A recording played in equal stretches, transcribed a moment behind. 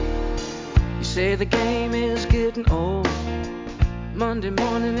say the game is getting old. Monday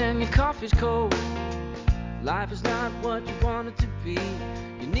morning and your coffee's cold. Life is not what you want it to be.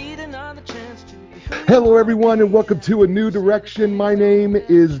 You need another chance to be who you Hello, wanna everyone, be. and welcome to A New Direction. My name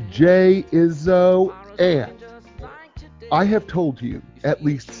is Jay Izzo, and I have told you at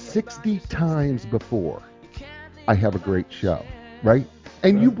least 60 times before I have a great show, right?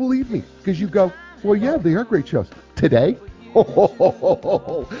 And you believe me because you go, well, yeah, they are great shows. Today?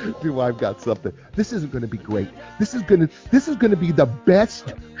 Do I've got something. This isn't going to be great. This is going to be the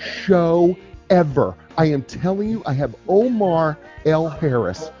best show ever. I am telling you, I have Omar L.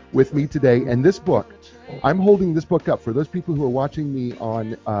 Harris with me today, and this book, I'm holding this book up for those people who are watching me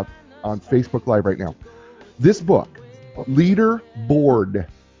on Facebook Live right now. This book, Leaderboard,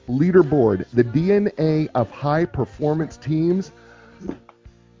 the DNA of high performance teams.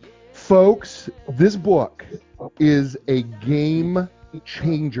 Folks, this book is a game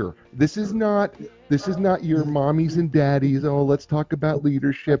changer. This is not your mommies and daddies. Oh, let's talk about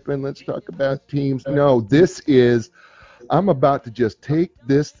leadership and let's talk about teams. No, I'm about to just take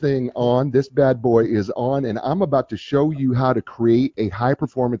this thing on. This bad boy is on, and I'm about to show you how to create a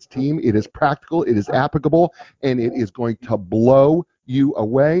high-performance team. It is practical, it is applicable, and it is going to blow you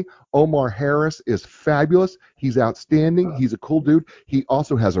away. Omar Harris is fabulous. He's outstanding. He's a cool dude. He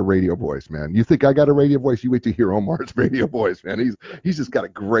also has a radio voice, man. You think I got a radio voice? You wait to hear Omar's radio voice, man. He's just got a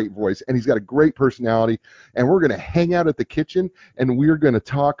great voice, and he's got a great personality. And we're going to hang out at the kitchen, and we're going to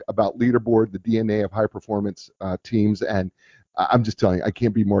talk about Leaderboard, the DNA of high-performance teams. And I'm just telling you, I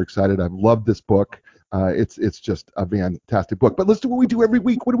can't be more excited. I've loved this book. It's just a fantastic book. But let's do what we do every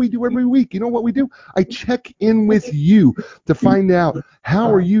week. What do we do every week? You know what we do? I check in with you to find out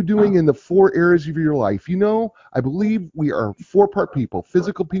how are you doing in the 4 areas of your life. You know, I believe we are 4-part people: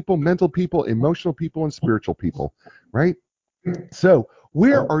 physical people, mental people, emotional people, and spiritual people, right? So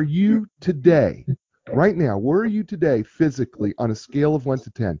where are you today? Right now, where are you today physically on a scale of 1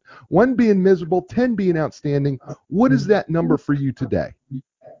 to 10? 1 being miserable, 10 being outstanding. What is that number for you today?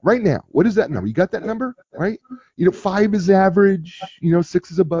 Right now, what is that number? You got that number, right? 5 is average.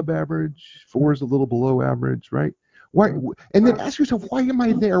 6 is above average. 4 is a little below average, right? Why? And then ask yourself, why am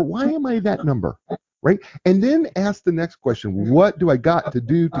I there? Why am I that number, right? And then ask the next question: what do I got to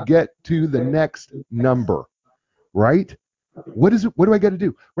do to get to the next number, right? What is it? What do I got to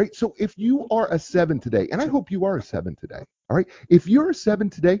do, right? So if you are a 7 today, and I hope you are a 7 today, all right? If you're a 7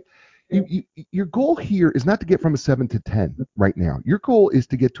 today, your goal here is not to get from a 7 to 10 right now. Your goal is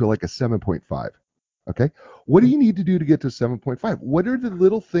to get to like a 7.5. Okay? What do you need to do to get to 7.5? What are the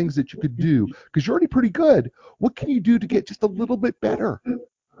little things that you could do? Because you're already pretty good. What can you do to get just a little bit better?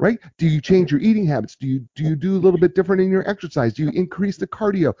 Right? Do you change your eating habits? Do you do a little bit different in your exercise? Do you increase the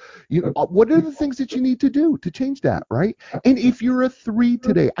cardio? What are the things that you need to do to change that, right? And if you're a 3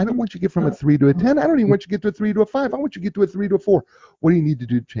 today, I don't want you to get from a 3 to a 10. I don't even want you to get to a 3 to a 5. I want you to get to a 3 to a 4. What do you need to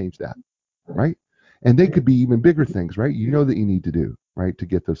do to change that, right? And they could be even bigger things, right? You know that you need to do, right, to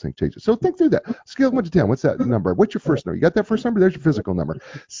get those things changed. So think through that. Scale of 1 to 10. What's that number? What's your first number? You got that first number? There's your physical number.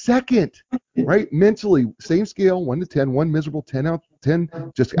 Second, right, mentally, same scale, 1 to 10, 1 miserable, 10 out,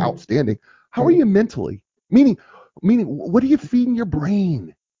 10 just outstanding. How are you mentally? Meaning, what are you feeding your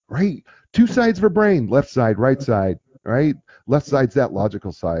brain, right? 2 sides of a brain: left side, right side, right? Left side's that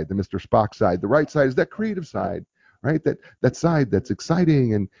logical side, the Mr. Spock side. The right side is that creative side, right? That side that's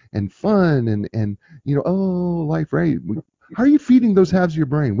exciting and fun and oh, life, right? How are you feeding those halves of your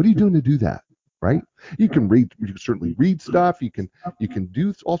brain? What are you doing to do that, right? You can certainly read stuff, you can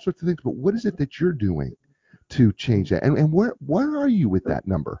do all sorts of things, but what is it that you're doing to change that? And where are you with that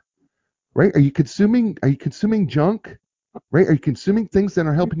number? Right? Are you consuming junk? Right? Are you consuming things that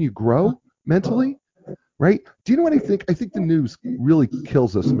are helping you grow mentally? Right? Do you know what I think? I think the news really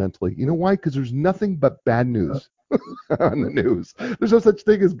kills us mentally. You know why? Because there's nothing but bad news on the news. There's no such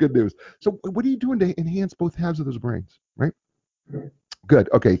thing as good news. So what are you doing to enhance both halves of those brains? Right? Good.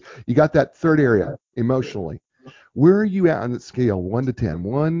 Okay. You got that third area, emotionally. Where are you at on the scale, 1 to 10?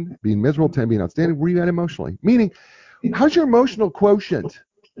 1 being miserable, 10 being outstanding. Where are you at emotionally? Meaning, how's your emotional quotient?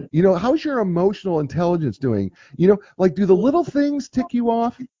 How's your emotional intelligence doing? Like, do the little things tick you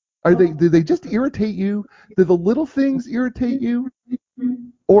off? Do they just irritate you? Do the little things irritate you?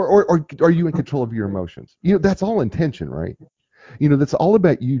 Or are you in control of your emotions? That's all intention, right? That's all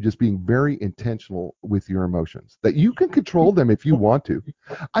about you just being very intentional with your emotions, that you can control them if you want to.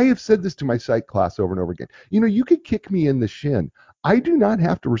 I have said this to my psych class over and over again. You could kick me in the shin. I do not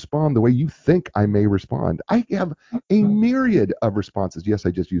have to respond the way you think I may respond. I have a myriad of responses. Yes,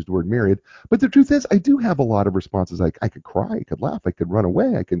 I just used the word myriad, but the truth is I do have a lot of responses. I could cry, I could laugh, I could run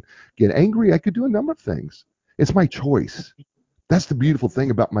away, I could get angry, I could do a number of things. It's my choice. That's the beautiful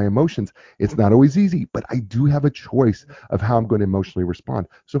thing about my emotions. It's not always easy, but I do have a choice of how I'm going to emotionally respond.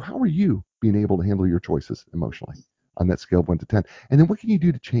 So how are you being able to handle your choices emotionally on that scale of 1 to 10? And then what can you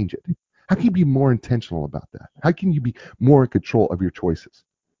do to change it? How can you be more intentional about that? How can you be more in control of your choices?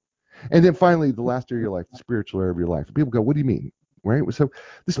 And then finally, the last area of your life, the spiritual area of your life. People go, what do you mean? Right? So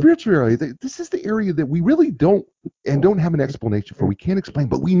the spiritual area, this is the area that we really don't have an explanation for. We can't explain,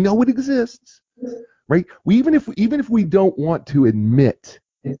 but we know it exists. Right? Even if we don't want to admit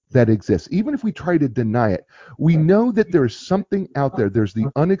that exists, even if we try to deny it, we know that there's something out there. There's the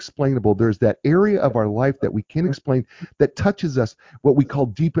unexplainable. There's that area of our life that we can't explain that touches us, what we call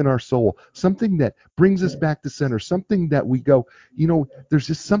deep in our soul, something that brings us back to center, something that we go, there's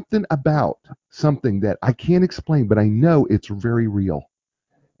just something about something that I can't explain, but I know it's very real.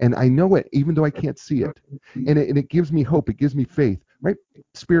 And I know it even though I can't see it. And it gives me hope. It gives me faith, right?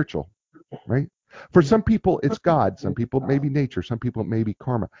 Spiritual, right? For some people, it's God. Some people, maybe nature. Some people, maybe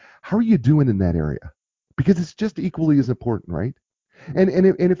karma. How are you doing in that area? Because it's just equally as important, right? And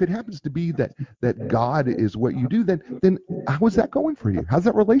if it happens to be that God is what you do, then how is that going for you? How's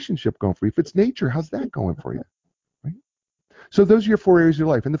that relationship going for you? If it's nature, how's that going for you? Right? So those are your 4 areas of your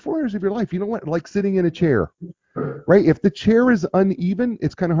life. And the 4 areas of your life, you know what? Like sitting in a chair, right? If the chair is uneven,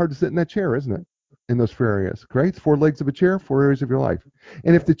 it's kind of hard to sit in that chair, isn't it? In those 4 areas, right? It's 4 legs of a chair, 4 areas of your life.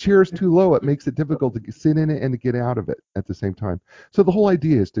 And if the chair is too low, it makes it difficult to sit in it and to get out of it at the same time. So the whole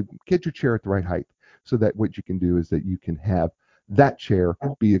idea is to get your chair at the right height so that what you can do is that you can have that chair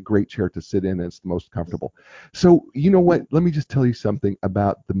be a great chair to sit in and it's the most comfortable. So you know what? Let me just tell you something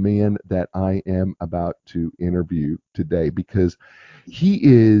about the man that I am about to interview today, because he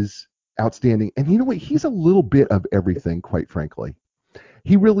is outstanding. And you know what? He's a little bit of everything, quite frankly.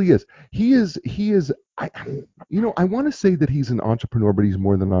 He really is. He is I want to say that he's an entrepreneur, but he's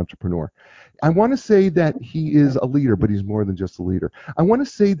more than an entrepreneur. I want to say that he is a leader, but he's more than just a leader. I want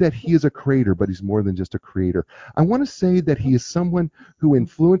to say that he is a creator, but he's more than just a creator. I want to say that he is someone who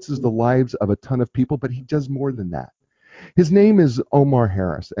influences the lives of a ton of people, but he does more than that. His name is Omar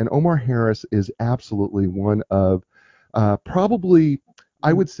Harris, and Omar Harris is absolutely one of probably,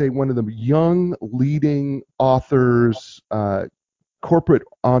 I would say, one of the young leading authors, corporate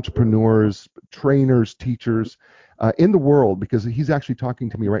entrepreneurs, trainers, teachers in the world, because he's actually talking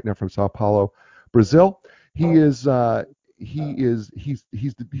to me right now from Sao Paulo, Brazil. He is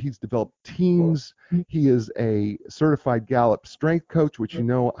he's developed teams. He is a certified Gallup strength coach, which you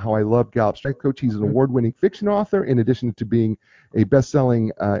know how I love Gallup strength coach. He's an award-winning fiction author, in addition to being a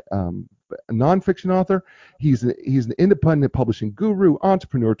best-selling nonfiction author. He's an independent publishing guru,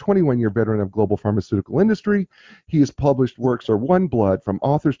 entrepreneur, 21-year veteran of global pharmaceutical industry. He has published works are One Blood, From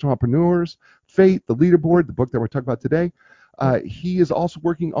Authors to Entrepreneurs, Fate, The Leaderboard, the book that we're talking about today. He is also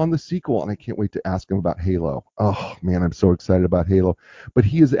working on the sequel, and I can't wait to ask him about Halo. Oh, man, I'm so excited about Halo. But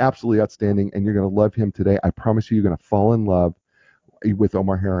he is absolutely outstanding, and you're going to love him today. I promise you, you're going to fall in love with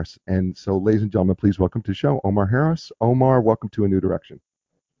Omar Harris. And so, ladies and gentlemen, please welcome to the show, Omar Harris. Omar, welcome to A New Direction.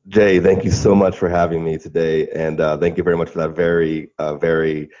 Jay, thank you so much for having me today, and thank you very much for that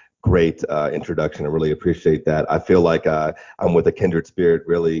very great introduction. I really appreciate that. I feel like I'm with a kindred spirit,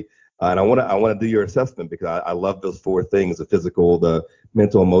 really, and I want to do your assessment because I love those 4 things: the physical, the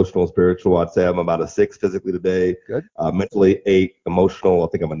mental, emotional, spiritual. I'd say I'm about a 6 physically today, Good. Mentally 8, emotional. I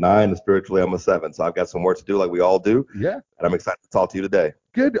think I'm a 9, and spiritually I'm a 7. So I've got some work to do, like we all do, Yeah. and I'm excited to talk to you today.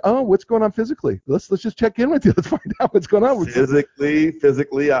 Good. Oh, what's going on physically? Let's just check in with you. Let's find out what's going on.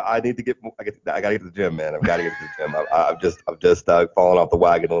 Physically, I need to get. I gotta get to the gym, man. I've got to get to the gym. I've just fallen off the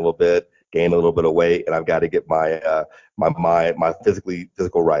wagon a little bit, gained a little bit of weight, and I've got to get my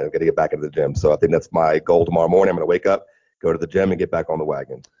physical right. I've got to get back into the gym. So I think that's my goal tomorrow morning. I'm gonna wake up, go to the gym, and get back on the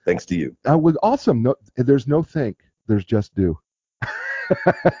wagon. Thanks to you. Awesome. No, there's no think. There's just do.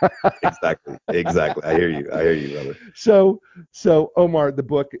 Exactly. I hear you, brother. So Omar, the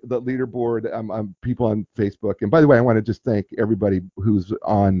book, the leaderboard, people on Facebook, and by the way, I want to just thank everybody who's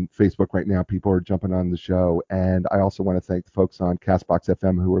on Facebook right now. People are jumping on the show, and I also want to thank the folks on Castbox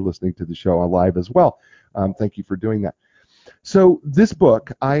FM who are listening to the show live as well. Thank you for doing that. So this book,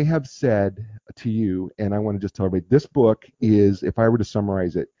 I have said to you, and I want to just tell everybody, this book is, if I were to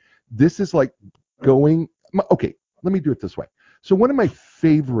summarize it, this is like going. Okay, let me do it this way. So one of my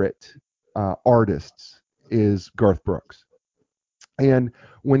favorite artists is Garth Brooks. And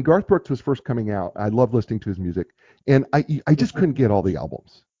when Garth Brooks was first coming out, I loved listening to his music. And I just couldn't get all the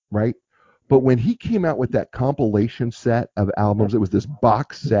albums, right? But when he came out with that compilation set of albums, it was this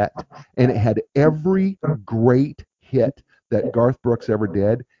box set, and it had every great hit that Garth Brooks ever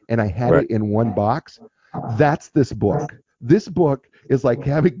did, and I had Right. it in one box. That's this book. This book is like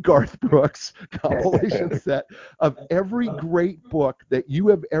having Garth Brooks compilation set of every great book that you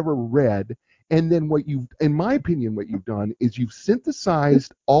have ever read. And then what you've, in my opinion, what you've done is you've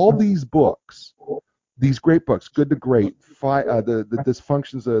synthesized all these books, these great books, Good to Great, the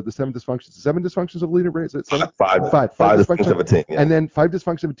dysfunctions, the seven dysfunctions of leader, is it seven? Five Dysfunctions of a team. Yeah. and then five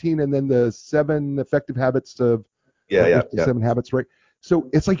dysfunctions of a teen, and then the seven effective habits of, seven habits, right? So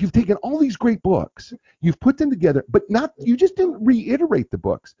it's like you've taken all these great books, you've put them together, but not, you just didn't reiterate the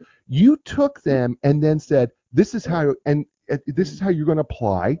books. You took them and then said, this is how, and this is how you're going to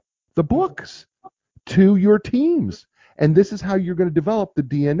apply the books to your teams. And this is how you're going to develop the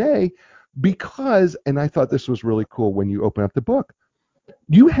DNA because, and I thought this was really cool when you open up the book,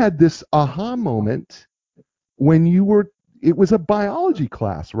 you had this aha moment when you were, it was a biology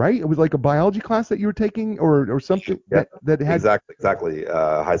class, right? It was like a biology class that you were taking or something that had. Exactly.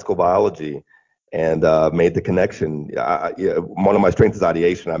 High school biology, and made the connection. One of my strengths is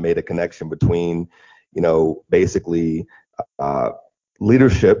ideation. I made a connection between, basically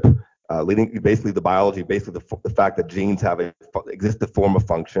leadership, leading, basically the biology, basically the fact that genes exist to form a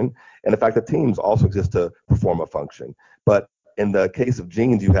function, and the fact that teams also exist to perform a function. But in the case of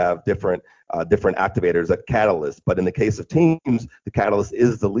genes, you have different activators, like catalysts. But in the case of teams, the catalyst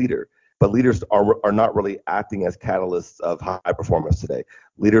is the leader. But leaders are not really acting as catalysts of high performance today.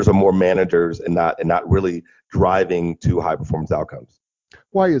 Leaders are more managers and not really driving to high performance outcomes.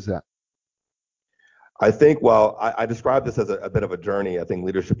 Why is that? I think, well, I describe this as a bit of a journey. I think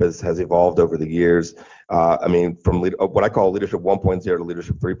leadership has evolved over the years. From what I call leadership 1.0 to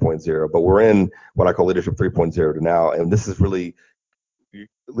leadership 3.0, but we're in what I call leadership 3.0 to now. And this is really,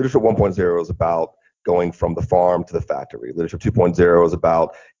 leadership 1.0 is about going from the farm to the factory. Leadership 2.0 is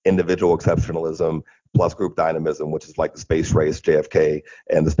about individual exceptionalism plus group dynamism, which is like the space race, JFK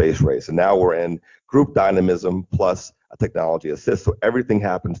and the space race. And now we're in group dynamism plus a technology assist. So everything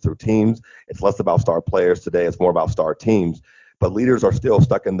happens through teams. It's less about star players today. It's more about star teams. But leaders are still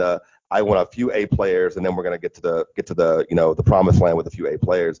stuck in the, I want a few A players, and then we're going to get to the promised land with a few A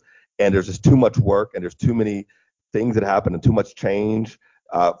players. And there's just too much work, and there's too many things that happen, and too much change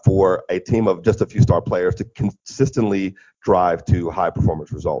for a team of just a few star players to consistently drive to high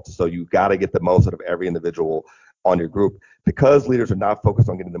performance results. So you got to get the most out of every individual on your group. Because leaders are not focused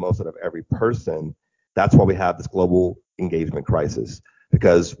on getting the most out of every person, that's why we have this global engagement crisis.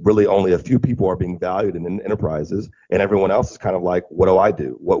 Because really only a few people are being valued in enterprises, and everyone else is kind of like, what do I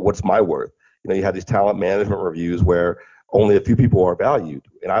do? What's my worth? You have these talent management reviews where only a few people are valued.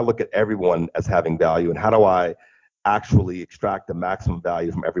 And I look at everyone as having value, and how do I actually extract the maximum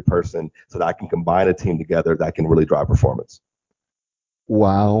value from every person so that I can combine a team together that can really drive performance.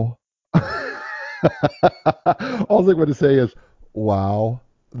 Wow. All I want to say is, wow,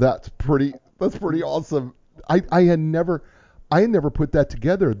 that's pretty awesome. I had never put that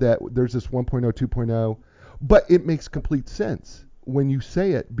together, that there's this 1.0, 2.0, but it makes complete sense when you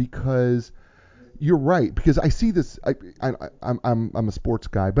say it, because you're right. Because I see this. I'm a sports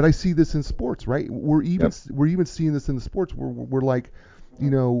guy, but I see this in sports, right? We're even seeing this in the sports where we're like,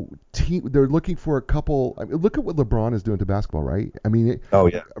 they're looking for a couple. I mean, look at what LeBron is doing to basketball, right? I mean,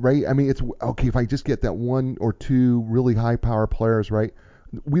 right? I mean, it's okay if I just get that one or two really high power players, right?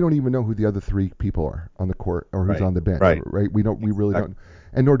 We don't even know who the other three people are on the court or who's on the bench, right? We really don't,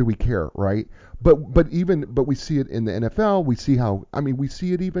 and nor do we care, right? But we see it in the NFL. We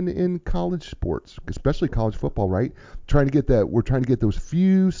see it even in college sports, especially college football, right? We're trying to get those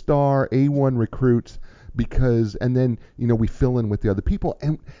few star A1 recruits, because, and then we fill in with the other people,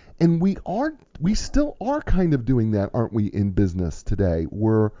 and we still are kind of doing that, aren't we, in business today?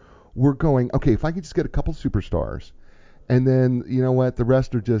 We're going, okay, if I could just get a couple superstars, and then you know what, the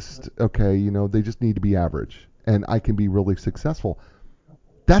rest are just okay, they just need to be average, and I can be really successful.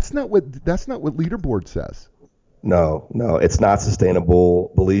 That's not what leaderboard says. No, it's not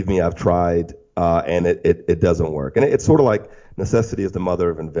sustainable. Believe me, I've tried, and it doesn't work. And it's sort of like necessity is the mother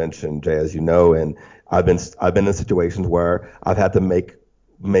of invention, Jay, as you know. And I've been in situations where I've had to make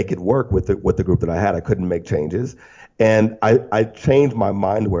it work with the group that I had. I couldn't make changes, and I changed my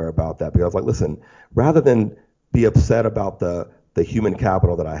mindware about that, because I was like, listen, rather than be upset about the human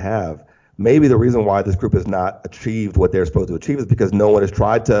capital that I have, maybe the reason why this group has not achieved what they're supposed to achieve is because no one has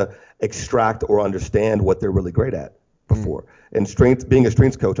tried to extract or understand what they're really great at before. And being a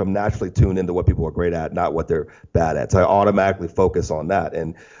strengths coach, I'm naturally tuned into what people are great at, not what they're bad at. So I automatically focus on that.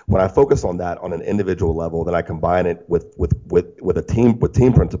 And when I focus on that on an individual level, then I combine it with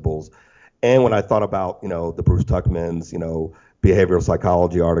team principles. And when I thought about, the Bruce Tuckmans, behavioral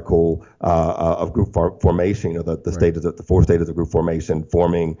psychology article of group formation, the stages, the 4 stages of group formation: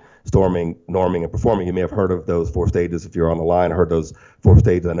 forming, storming, norming, and performing. You may have heard of those 4 stages if you're on the line. I heard those 4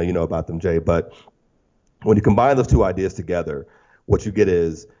 stages. I know you know about them, Jay. But when you combine those 2 ideas together, what you get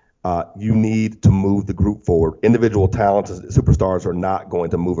is you need to move the group forward. Individual talents, superstars, are not going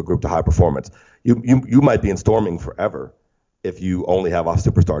to move a group to high performance. You might be in storming forever if you only have a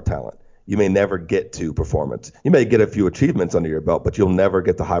superstar talent. You may never get to performance. You may get a few achievements under your belt, but you'll never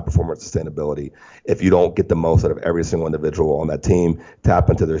get to high performance sustainability if you don't get the most out of every single individual on that team,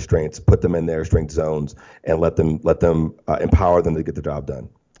 tap into their strengths, put them in their strength zones, and let them empower them to get the job done.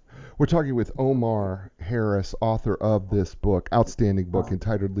 We're talking with Omar Harris, author of this book, outstanding book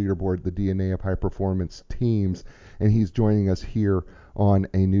entitled Leaderboard: The DNA of High Performance Teams, and he's joining us here on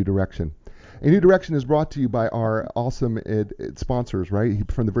A New Direction. A New Direction is brought to you by our awesome sponsors,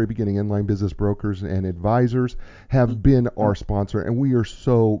 right? From the very beginning, Inline Business Brokers and Advisors have been our sponsor, and we are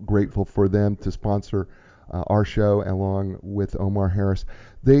so grateful for them to sponsor our show along with Omar Harris.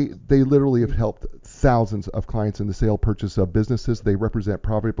 They literally have helped thousands of clients in the sale purchase of businesses. They represent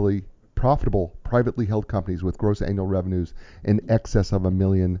profitable privately held companies with gross annual revenues in excess of $1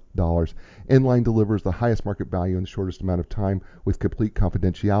 million. Inline delivers the highest market value in the shortest amount of time with complete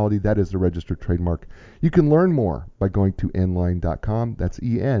confidentiality. That is the registered trademark. You can learn more by going to inline.com. That's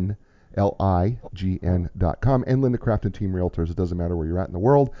ENLIGN.com. And Linda Craft and Team Realtors. It doesn't matter where you're at in the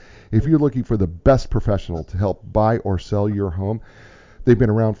world. If you're looking for the best professional to help buy or sell your home, they've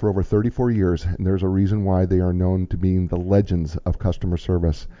been around for over 34 years, and there's a reason why they are known to being the legends of customer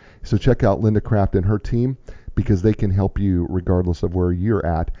service. So check out Linda Craft and her team, because they can help you regardless of where you're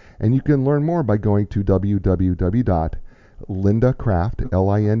at. And you can learn more by going to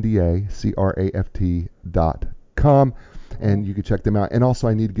www.lindacraft.com, and you can check them out. And also,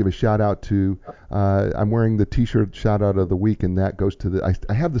 I need to give a shout out to, I'm wearing the t-shirt shout out of the week, and that goes to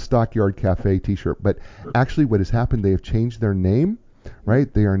I have the Stockyard Cafe t-shirt, but actually what has happened, they have changed their name,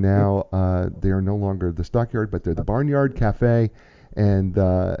 right? They are now, they are no longer the Stockyard, but they're the Barnyard Cafe. And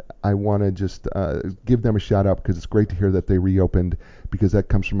I want to just give them a shout out, because it's great to hear that they reopened, because that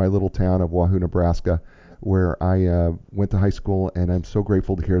comes from my little town of Wahoo, Nebraska, where I went to high school, and I'm so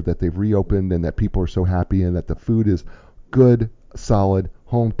grateful to hear that they've reopened and that people are so happy and that the food is good, solid,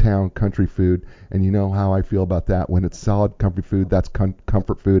 hometown country food. And you know how I feel about that. When it's solid country food, that's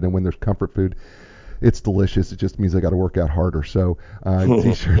comfort food, and when there's comfort food, it's delicious. It just means I got to work out harder. So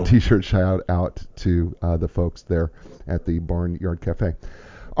t-shirt shout out to the folks there at the Barnyard Cafe.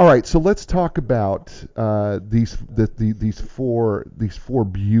 All right, so let's talk about these four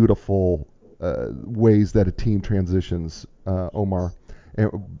beautiful ways that a team transitions. Omar, and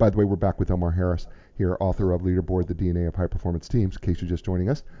by the way, we're back with Omar Harris here, author of Leaderboard: The DNA of High Performance Teams, in case you're just joining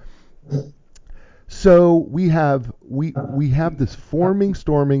us. So we have this forming,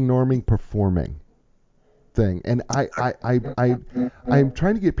 storming, norming, performing thing, and I'm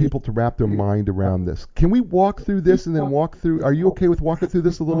trying to get people to wrap their mind around this. Can we walk through this and then walk through? Are you okay with walking through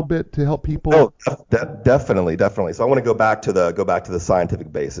this a little bit to help people? Oh, definitely. So I want to go back to the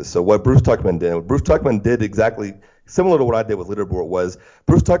scientific basis. So what Bruce Tuckman did exactly similar to what I did with Leaderboard was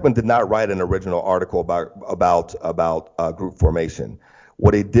Bruce Tuckman did not write an original article about group formation.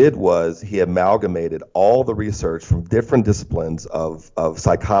 What he did was he amalgamated all the research from different disciplines of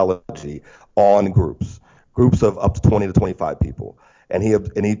psychology on groups of up to 20 to 25 people, and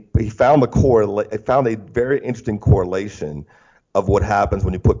he found a very interesting correlation of what happens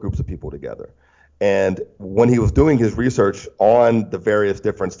when you put groups of people together. And when he was doing his research on the various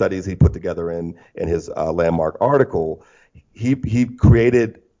different studies he put together in his landmark article, he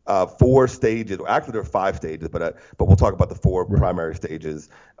created 4 stages. Actually, there are 5 stages, but we'll talk about the 4 primary stages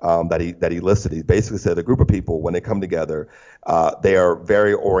that he listed. He basically said a group of people, when they come together, they are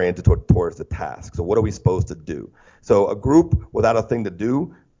very oriented towards the task. So what are we supposed to do? So a group without a thing to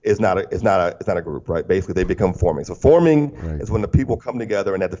do is not a group, right? Basically, they become forming. So forming is when the people come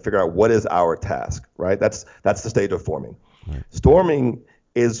together and have to figure out what is our task, right? That's the stage of forming. Right. Storming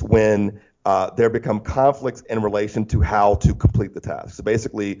is when there become conflicts in relation to how to complete the task. So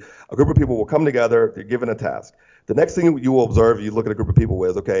basically, a group of people will come together, they're given a task. The next thing you will observe, you look at a group of people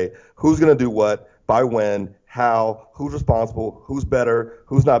is, okay, who's going to do what, by when, how, who's responsible, who's better,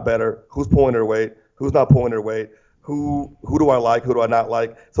 who's not better, who's pulling their weight, who's not pulling their weight, who do I like, who do I not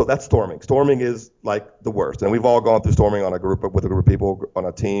like. So that's storming. Storming is like the worst. And we've all gone through storming with a group of people on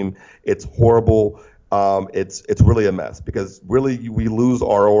a team. It's horrible. It's really a mess, because really we lose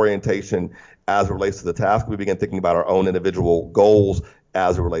our orientation as it relates to the task. We begin thinking about our own individual goals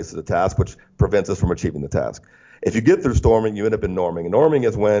as it relates to the task, which prevents us from achieving the task. If you get through storming, you end up in norming. And norming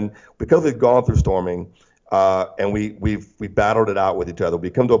is when, because we've gone through storming, and we battled it out with each other. We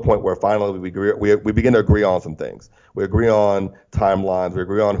come to a point where finally we begin to agree on some things. We agree on timelines. We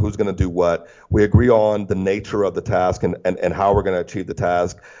agree on who's going to do what. We agree on the nature of the task and how we're going to achieve the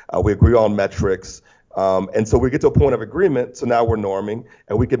task. We agree on metrics. And so we get to a point of agreement. So now we're norming,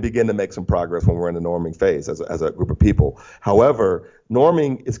 and we can begin to make some progress when we're in the norming phase as a group of people. However,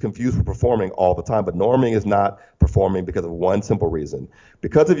 norming is confused with performing all the time, but norming is not performing because of one simple reason.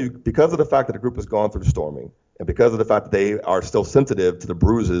 Because of the fact that the group has gone through storming, and because of the fact that they are still sensitive to the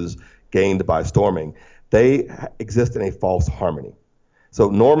bruises gained by storming, they exist in a false harmony. So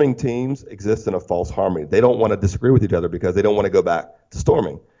norming teams exist in a false harmony. They don't want to disagree with each other because they don't want to go back to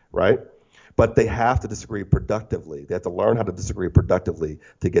storming, right? But they have to disagree productively. They have to learn how to disagree productively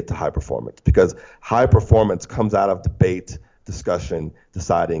to get to high performance, because high performance comes out of debate, discussion,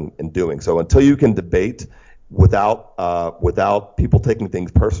 deciding, and doing. So until you can debate without people taking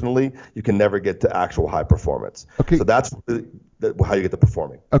things personally, you can never get to actual high performance. Okay. So that's how you get to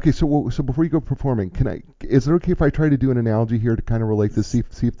performing. Okay, so before you go performing, is it okay if I try to do an analogy here to kind of relate this,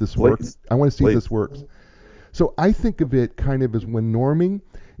 see if this works? I want to see if this works. So I think of it kind of as when norming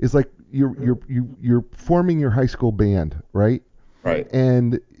is like you're forming your high school band, right? Right.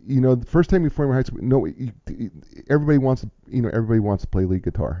 And the first time you form your high school, everybody wants to play lead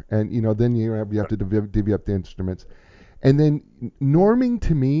guitar, and then you have to divvy up the instruments, and then norming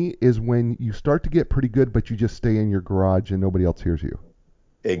to me is when you start to get pretty good, but you just stay in your garage and nobody else hears you.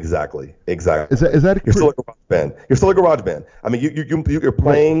 Exactly. Is that You're still a garage band. You're still a garage band. I mean, you're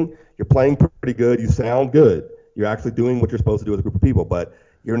playing. Right. You're playing pretty good. You sound good. You're actually doing what you're supposed to do with a group of people, but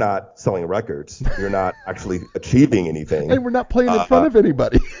you're not selling records. You're not actually achieving anything. And we're not playing in front of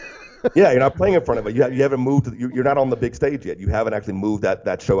anybody. Yeah, you're not playing in front of it. You haven't moved. You're not on the big stage yet. You haven't actually moved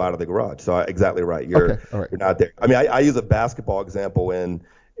that show out of the garage. So exactly right. You're not there. I mean, I use a basketball example in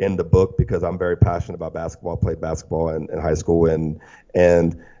the book because I'm very passionate about basketball. I played basketball in high school, and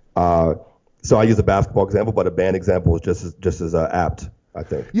so I use a basketball example, but a band example is just as apt, I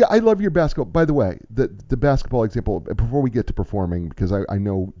think. Yeah, I love your basketball. By the way, the basketball example, before we get to performing, because I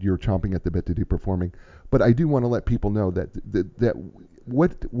know you're chomping at the bit to do performing, but I do want to let people know that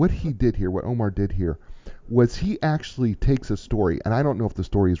what he did here, what Omar did here, was he actually takes a story, and I don't know if the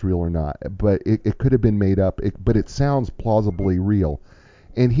story is real or not, but it could have been made up, but it sounds plausibly real.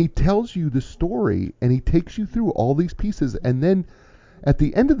 And he tells you the story, and he takes you through all these pieces, and then at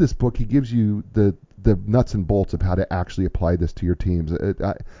the end of this book, he gives you the nuts and bolts of how to actually apply this to your teams.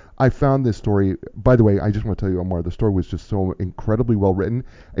 I found this story, by the way, I just want to tell you, Omar, the story was just so incredibly well written.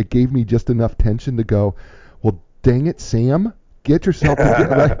 It gave me just enough tension to go, well, dang it, Sam, get yourself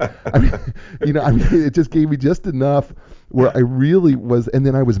together. Right? It just gave me just enough where I really was, and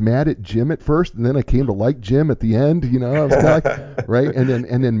then I was mad at Jim at first, and then I came to like Jim at the end. I was kind of like, right,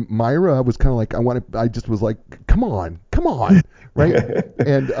 and then Myra was kind of like, I just was like, come on, right,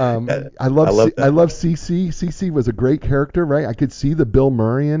 and I love CC. CC was a great character, right? I could see the Bill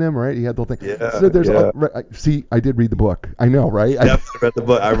Murray in him, right? He had the whole thing. Yeah. So there's see, I did read the book. I know, right? I definitely read the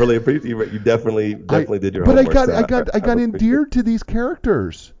book. I really appreciate you. Definitely did your homework. But I got endeared to these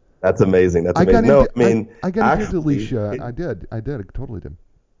characters. That's amazing. I got endeared to Alicia. I did. I totally did.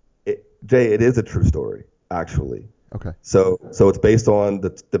 Jay, it is a true story, actually. Okay. So it's based on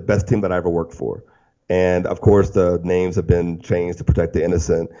the best team that I ever worked for. And of course, the names have been changed to protect the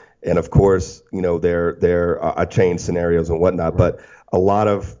innocent. And of course, I changed scenarios and whatnot. Right. But a lot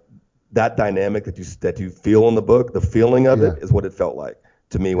of that dynamic that you feel in the book, the feeling of it is what it felt like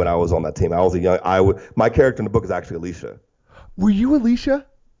to me when I was on that team. I was my character in the book is actually Alicia. Were you Alicia?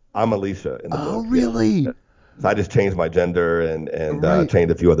 I'm Alicia in the book. Oh, really? Yeah. So I just changed my gender and changed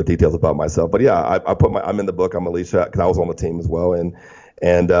a few other details about myself. But yeah, I'm in the book. I'm Alicia because I was on the team as well. And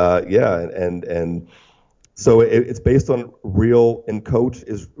so it's based on real, and Coach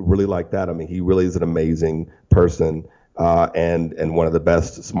is really like that. I mean, he really is an amazing person and one of the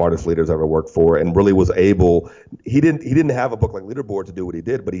best, smartest leaders I've ever worked for, and really was able. He didn't have a book like Leaderboard to do what he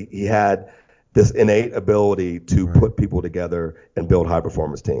did, but he had this innate ability to put people together and build high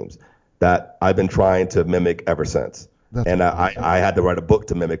performance teams that I've been trying to mimic ever since. I had to write a book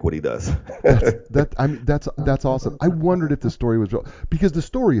to mimic what he does. That's awesome. I wondered if the story was real because the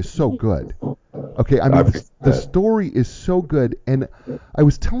story is so good. Okay, the story is so good, and I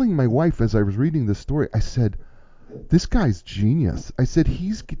was telling my wife as I was reading this story, I said, "This guy's genius." I said,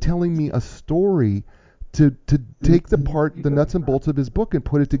 "He's telling me a story to take the nuts and bolts of his book and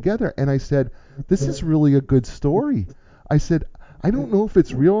put it together." And I said, "This is really a good story." I said, "I don't know if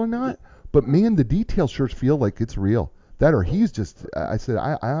it's real or not, but man, the details sure feel like it's real." That or he's just. I said,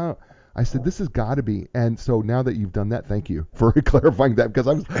 I said, this has got to be. And so now that you've done that, thank you for clarifying that,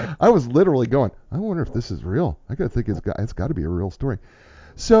 because I was literally going, I wonder if this is real. I got to think it's got to be a real story.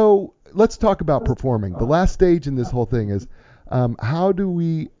 So let's talk about performing. The last stage in this whole thing is how do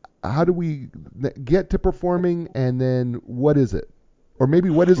we get to performing, and then what is it? Or maybe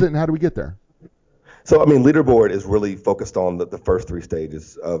what is it and how do we get there? So, I mean, leaderboard is really focused on the first three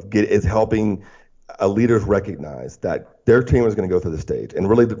stages is helping leaders recognize that their team is going to go through the stage and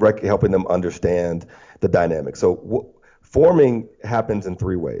really helping them understand the dynamic. So forming happens in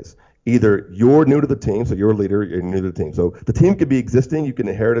three ways. Either you're new to the team, so you're a leader, you're new to the team. So the team could be existing, you can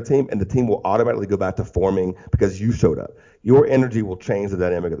inherit a team, and the team will automatically go back to forming because you showed up. Your energy will change the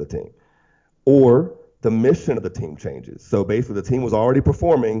dynamic of the team. Or the mission of the team changes. So basically the team was already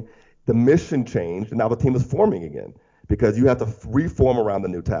performing, the mission changed, and now the team is forming again because you have to reform around the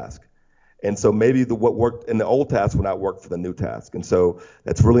new task. And so maybe what worked in the old task will not work for the new task. And so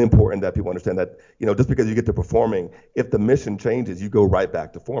that's really important that people understand that, just because you get to performing, if the mission changes, you go right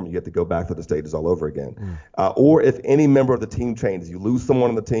back to forming. You have to go back to the stages all over again. Or if any member of the team changes, you lose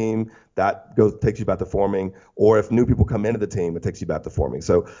someone on the team, that takes you back to forming. Or if new people come into the team, it takes you back to forming.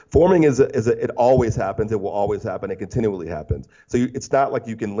 So forming it always happens. It will always happen. It continually happens. So it's not like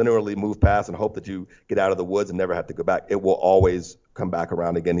you can linearly move past and hope that you get out of the woods and never have to go back. It will always come back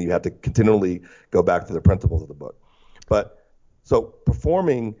around again. You have to continually go back to the principles of the book. But so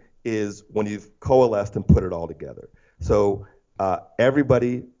performing is when you've coalesced and put it all together. So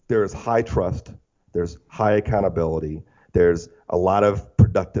everybody, there's high trust, there's high accountability, there's a lot of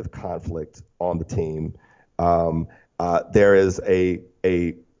productive conflict on the team. There is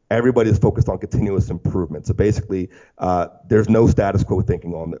everybody's focused on continuous improvement. So basically, there's no status quo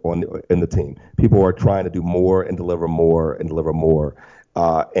thinking in the team. People are trying to do more and deliver more and deliver more.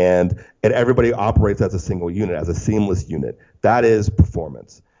 And everybody operates as a single unit, as a seamless unit. That is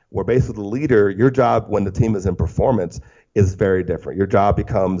performance. Where basically the leader, your job when the team is in performance is very different. Your job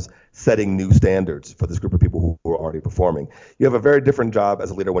becomes setting new standards for this group of people who are already performing. You have a very different job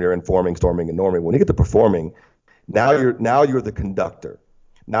as a leader when you're in forming, storming, and norming. When you get to performing, now you're the conductor.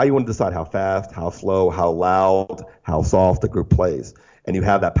 Now you want to decide how fast, how slow, how loud, how soft the group plays. And you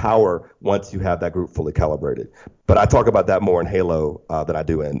have that power once you have that group fully calibrated. But I talk about that more in Halo than I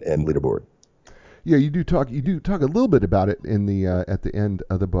do in Leaderboard. Yeah, you do talk a little bit about it in the at the end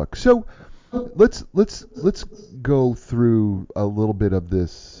of the book. So let's go through a little bit of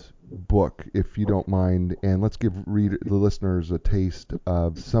this book, if you don't mind, and let's give the listeners a taste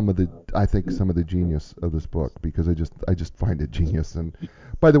of some of the genius of this book, because I just find it genius. And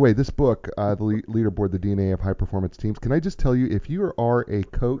by the way, this book, the Leaderboard, the DNA of High Performance Teams, can I just tell you, if you are a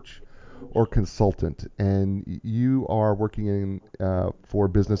coach or consultant and you are working in for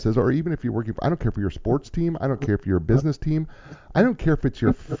businesses, or even if you're working I don't care if you're a sports team, I don't care if you're a business team, I don't care if it's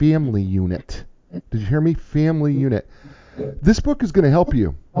your family unit. Did you hear me? Family unit. This book is going to help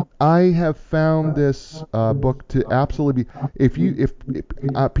you. I have found this book to absolutely be. If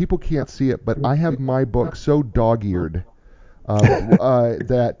people can't see it, but I have my book so dog-eared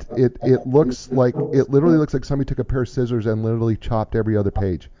that it literally looks like somebody took a pair of scissors and literally chopped every other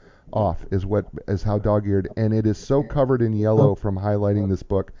page off. Is how dog-eared, and it is so covered in yellow from highlighting this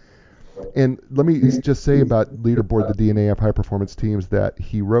book. And let me just say about Leaderboard, the DNA of High Performance Teams, that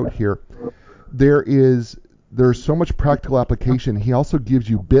he wrote here. There's so much practical application. He also gives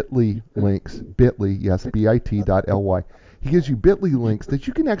you bit.ly links, bit.ly, yes, bit.ly. He gives you bit.ly links that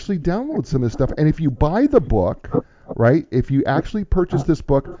you can actually download some of this stuff. And if you buy the book, right, if you actually purchase this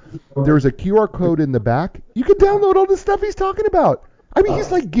book, there's a QR code in the back. You can download all the stuff he's talking about. I mean,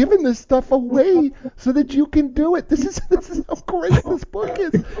 he's like giving this stuff away so that you can do it. This is how great this book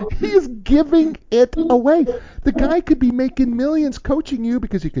is. He is giving it away. The guy could be making millions coaching you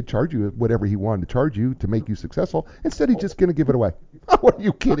because he could charge you whatever he wanted to charge you to make you successful. Instead, he's just going to give it away. Are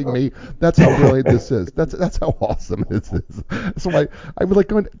you kidding me? That's how brilliant this is. That's how awesome this is. So I was like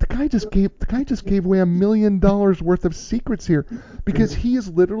going, the guy just gave away $1 million worth of secrets here, because he has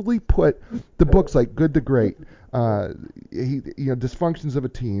literally put the books like Good to Great, Dysfunctions of a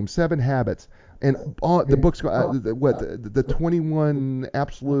Team, 7 Habits, and all the books, the 21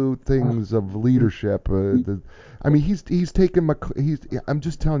 absolute things of leadership. He's taken I'm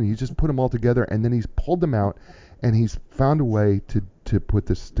just telling you, he's just put them all together, and then he's pulled them out, and he's found a way to put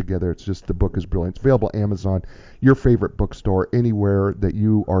this together. It's just, the book is brilliant. It's available Amazon, your favorite bookstore, anywhere that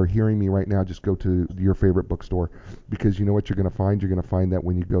you are hearing me right now. Just go to your favorite bookstore, because you know what you're going to find. You're going to find that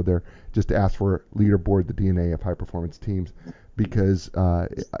when you go there, just ask for Leaderboard, the DNA of High Performance Teams, because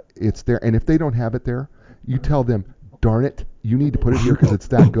it's there. And if they don't have it there, you tell them, darn it, you need to put it here because it's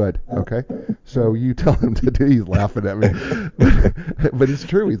that good. Okay, so you tell him to do. He's laughing at me, but it's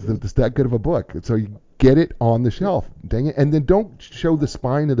true. It's that good of a book. So you get it on the shelf. Dang it! And then don't show the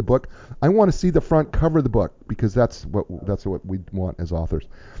spine of the book. I want to see the front cover of the book because that's what we want as authors.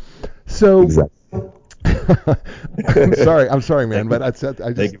 So. Exactly. I'm sorry, man, but I just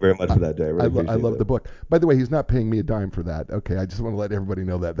Thank you very much for that, Jay. I really appreciate I love it. the book. By the way, he's not paying me a dime for that. Okay, I just want to let everybody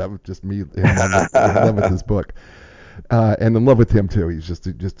know that was just me in love with his book, and in love with him too. He's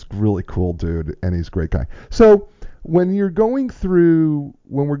just really cool dude, and he's a great guy. So when we're going through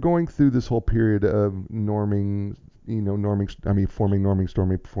this whole period of norming, forming, norming,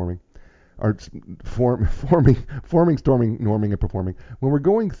 storming, performing. Or forming, storming, norming, and performing. When we're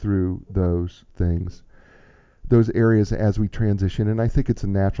going through those things, those areas as we transition, and I think it's a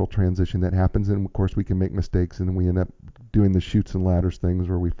natural transition that happens, and of course we can make mistakes, and we end up doing the chutes and ladders things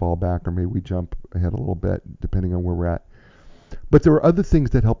where we fall back, or maybe we jump ahead a little bit, depending on where we're at. But there are other things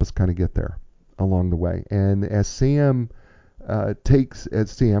that help us kind of get there along the way. And as Sam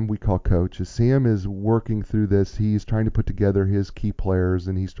we call coach, as Sam is working through this, he's trying to put together his key players,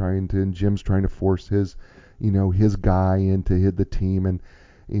 and Jim's trying to force his guy into the team, and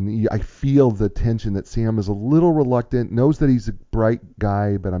I feel the tension that Sam is a little reluctant, knows that he's a bright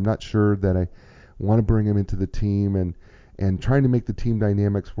guy, but I'm not sure that I want to bring him into the team, and trying to make the team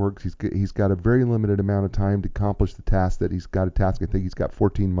dynamics work. He's got a very limited amount of time to accomplish the task that he's got a task. I think he's got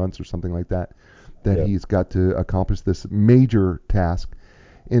 14 months or something like that Yep. he's got to accomplish this major task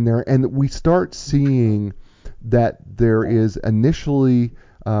in there. And we start seeing that there is initially,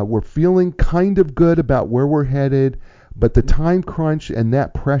 we're feeling kind of good about where we're headed, but the time crunch and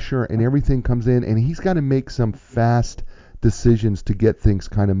that pressure and everything comes in, and he's got to make some fast decisions to get things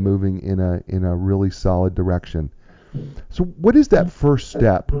kind of moving in a really solid direction. So what is that first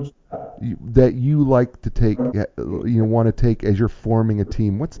step that you like to take, want to take as you're forming a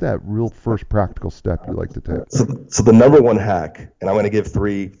team? What's that real first practical step you like to take? So the number one hack, and I'm going to give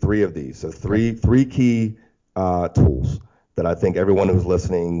three of these. So three key tools that I think everyone who's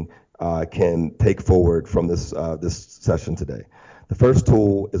listening can take forward from this session today. The first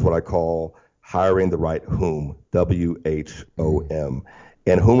tool is what I call hiring the right whom, WHOM.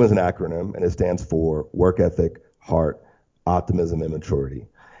 And whom is an acronym, and it stands for work ethic, heart, optimism, and maturity.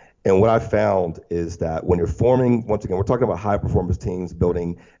 And what I found is that when you're forming, once again, we're talking about high performance teams,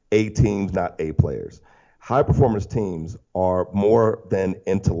 building A teams, not A players. High performance teams are more than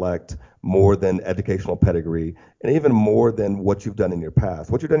intellect, more than educational pedigree, and even more than what you've done in your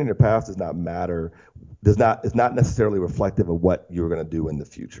past. What you've done in your past does not matter, is not necessarily reflective of what you're going to do in the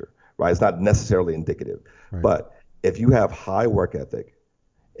future, right? It's not necessarily indicative. Right. But if you have high work ethic,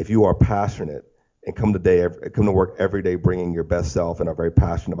 if you are passionate, and come to work every day bringing your best self and are very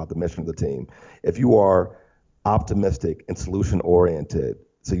passionate about the mission of the team. If you are optimistic and solution oriented,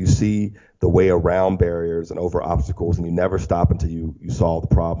 so you see the way around barriers and over obstacles, and you never stop until you solve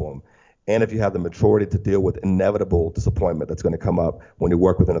the problem. And if you have the maturity to deal with inevitable disappointment that's going to come up when you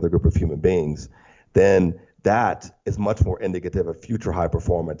work with another group of human beings, then that is much more indicative of future high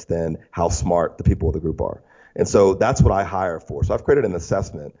performance than how smart the people of the group are. And so that's what I hire for. So I've created an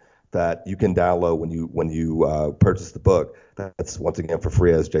assessment that you can download when you purchase the book. That's once again for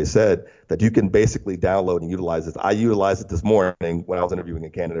free, as Jay said, that you can basically download and utilize this. I utilized it this morning when I was interviewing a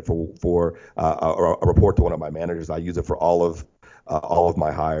candidate for a report to one of my managers. I use it for all of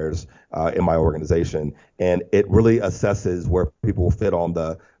my hires in my organization, and it really assesses where people will fit on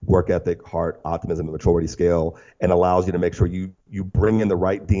the work ethic, heart, optimism, and maturity scale, and allows you to make sure you bring in the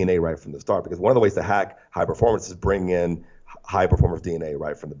right DNA right from the start. Because one of the ways to hack high performance is bring in high performance DNA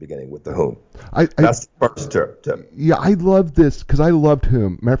right from the beginning with the whom. That's the first tip. Yeah, I love this because I loved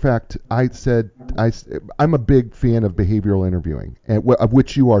whom. Matter of fact, I'm a big fan of behavioral interviewing, and of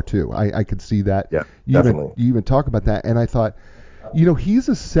which you are too. I could see that. Yeah, you even talk about that, and I thought, he's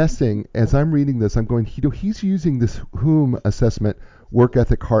assessing, as I'm reading this, I'm going, he's using this whom assessment, work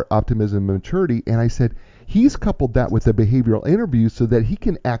ethic, heart, optimism, and maturity, and I said, he's coupled that with a behavioral interview so that he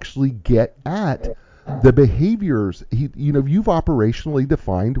can actually get at the behaviors. You've operationally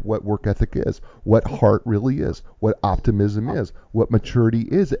defined what work ethic is, what heart really is, what optimism is, what maturity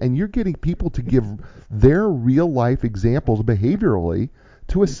is, and you're getting people to give their real life examples behaviorally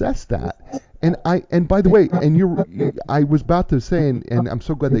to assess that. And by the way, I was about to say, and I'm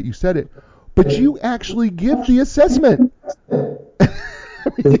so glad that you said it, but you actually give the assessment.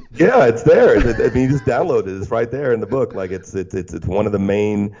 Yeah, it's there. I mean, you just download it. It's right there in the book. Like it's one of the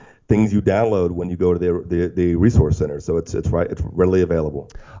main things you download when you go to the resource center. So it's right. It's readily available.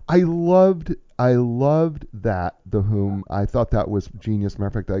 I loved that the whom I thought that was genius.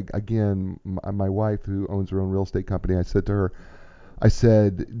 Matter of fact, again, my wife who owns her own real estate company, I said to her, I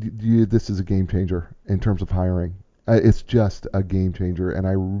said, this is a game changer in terms of hiring. It's just a game changer, and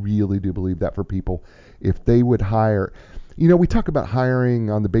I really do believe that for people, if they would hire, we talk about hiring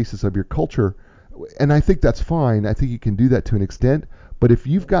on the basis of your culture, and I think that's fine. I think you can do that to an extent. But if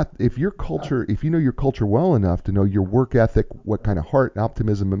your culture, if you know your culture well enough to know your work ethic, what kind of heart and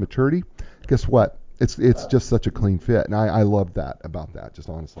optimism and maturity, guess what? It's just such a clean fit, and I love that about that, just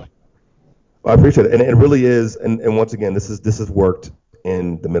honestly. I appreciate it, and it really is. And once again, this has worked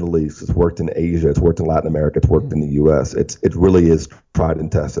in the Middle East. It's worked in Asia. It's worked in Latin America. It's worked in the U.S. It really is tried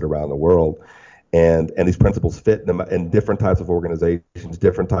and tested around the world. And these principles fit in different types of organizations,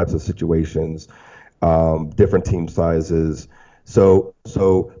 different types of situations, different team sizes. So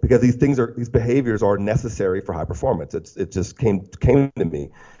because these behaviors are necessary for high performance. It just came to me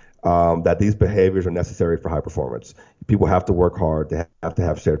that these behaviors are necessary for high performance. People have to work hard. They have to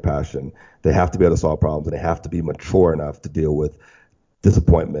have shared passion. They have to be able to solve problems, and they have to be mature enough to deal with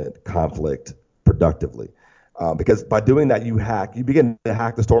disappointment, conflict productively. Because by doing that, you begin to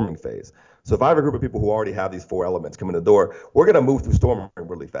hack the storming phase. So if I have a group of people who already have these four elements come in the door, we're going to move through storming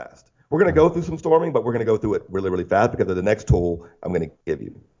really fast. We're going to go through some storming, but we're going to go through it really, really fast because of the next tool I'm going to give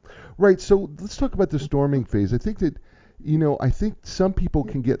you. Right. So let's talk about the storming phase. I think that, I think some people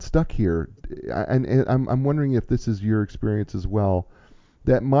can get stuck here, and I'm wondering if this is your experience as well.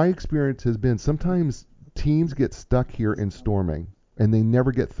 That my experience has been sometimes teams get stuck here in storming, and they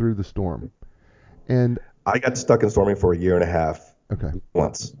never get through the storm. And I got stuck in storming for a year and a half okay,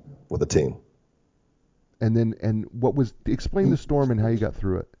 once with a team. and what was explain the storm and how you got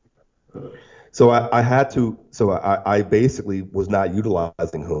through it. So I had to. So I basically was not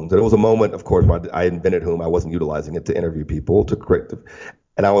utilizing Whom. There was a moment, of course, where I invented Whom. I wasn't utilizing it to interview people, to create,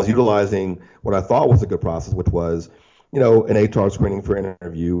 and I was utilizing what I thought was a good process, which was, an HR screening for an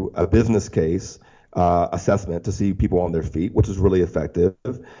interview, a business case assessment to see people on their feet, which was really effective.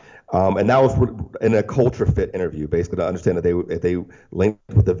 And that was in a culture fit interview, basically to understand that they linked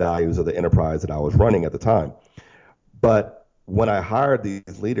with the values of the enterprise that I was running at the time. But when I hired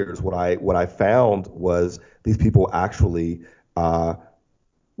these leaders, what I found was these people actually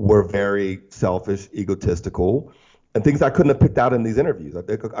were very selfish, egotistical, and things I couldn't have picked out in these interviews.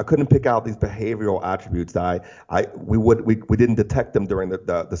 I couldn't pick out these behavioral attributes that we didn't detect them during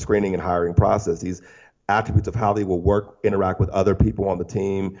the screening and hiring process. These attributes of how they will interact with other people on the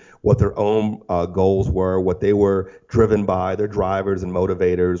team, what their own goals were, what they were driven by, their drivers and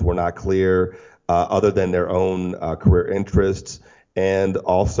motivators were not clear, other than their own career interests. And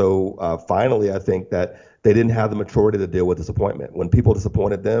also, finally, I think that they didn't have the maturity to deal with disappointment. When people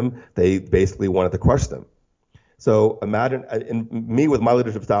disappointed them, they basically wanted to crush them. So imagine in me with my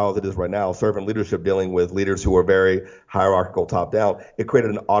leadership style as it is right now, servant leadership, dealing with leaders who are very hierarchical, top down, it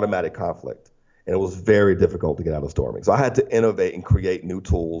created an automatic conflict. And it was very difficult to get out of storming. So I had to innovate and create new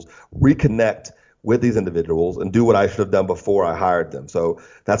tools, reconnect with these individuals, and do what I should have done before I hired them. So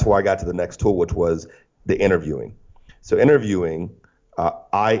that's where I got to the next tool, which was the interviewing. So interviewing,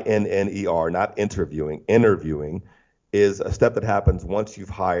 INNER, not interviewing, interviewing is a step that happens once you've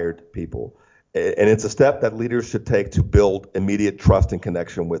hired people. And it's a step that leaders should take to build immediate trust and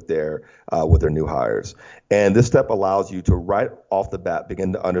connection with their new hires. And this step allows you to right off the bat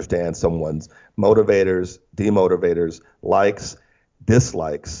begin to understand someone's motivators, demotivators, likes,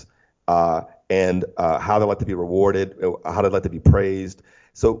 dislikes, and how they like to be rewarded, how they like to be praised.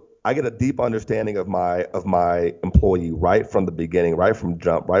 So I get a deep understanding of my employee right from the beginning, right from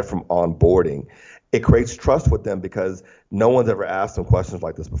jump, right from onboarding. It creates trust with them because no one's ever asked them questions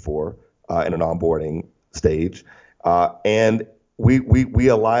like this before in an onboarding stage, and we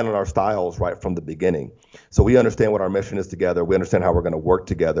align on our styles right from the beginning. So we understand what our mission is together. We understand how we're going to work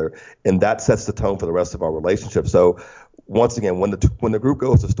together, and that sets the tone for the rest of our relationship. So once again, when the group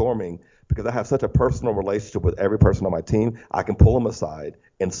goes to storming, because I have such a personal relationship with every person on my team, I can pull them aside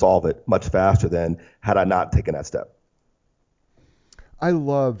and solve it much faster than had I not taken that step. I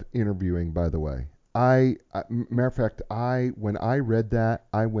love interviewing, by the way. Matter of fact, when I read that,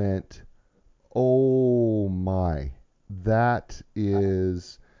 I went, oh my, that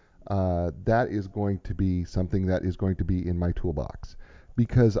is going to be something that is going to be in my toolbox,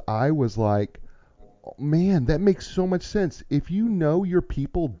 because I was like, oh, man, that makes so much sense. If you know your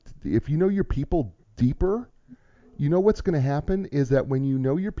people deeper, what's going to happen is that when you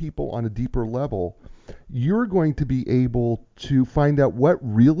know your people on a deeper level, you're going to be able to find out what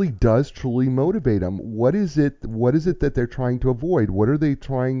really does truly motivate them. What is it that they're trying to avoid? What are they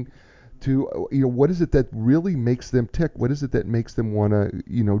trying to, what is it that really makes them tick? What is it that makes them want to,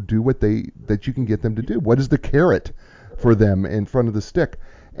 do that you can get them to do? What is the carrot for them in front of the stick?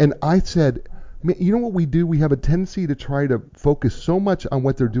 And I said, you know what we do? We have a tendency to try to focus so much on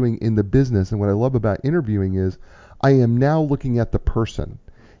what they're doing in the business. And what I love about interviewing is I am now looking at the person,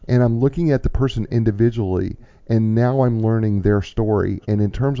 and I'm looking at the person individually, and now I'm learning their story. And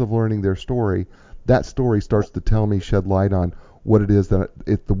in terms of learning their story, that story starts to tell me, shed light on what it is that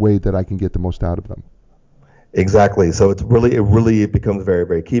it's the way that I can get the most out of them. Exactly. So it becomes very,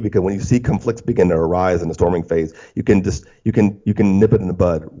 very key, because when you see conflicts begin to arise in the storming phase, you can nip it in the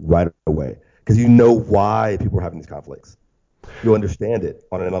bud right away, because you know why people are having these conflicts. You understand it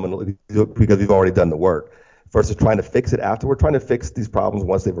on an element because you've already done the work. Versus trying to fix it afterward, trying to fix these problems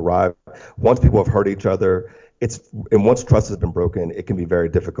once they've arrived, once people have hurt each other. And once trust has been broken, it can be very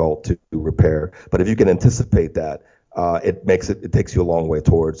difficult to repair. But if you can anticipate that, it takes you a long way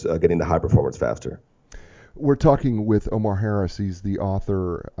towards getting to high performance faster. We're talking with Omar Harris. He's the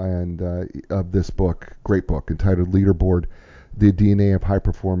author and of this book, great book, entitled Leaderboard: The DNA of High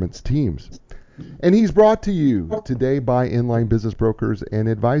Performance Teams. And he's brought to you today by Inline Business Brokers and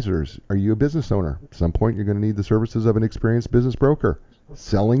Advisors. Are you a business owner? At some point, you're going to need the services of an experienced business broker.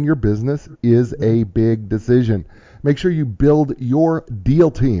 Selling your business is a big decision. Make sure you build your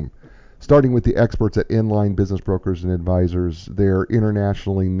deal team, starting with the experts at Inline Business Brokers and Advisors. They're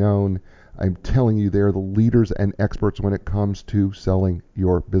internationally known. I'm telling you, they're the leaders and experts when it comes to selling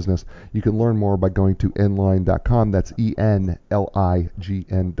your business. You can learn more by going to enlign.com. That's ENLIGN.com.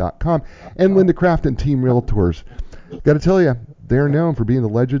 And Linda Craft and Team Realtors. Got to tell you, they're known for being the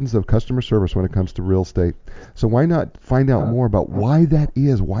legends of customer service when it comes to real estate. So why not find out more about why that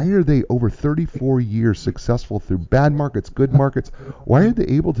is? Why are they over 34 years successful through bad markets, good markets? Why are they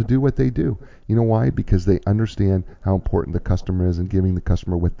able to do what they do? You know why? Because they understand how important the customer is and giving the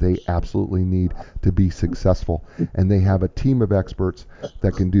customer what they absolutely need to be successful. And they have a team of experts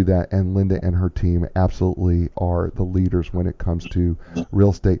that can do that. And Linda and her team absolutely are the leaders when it comes to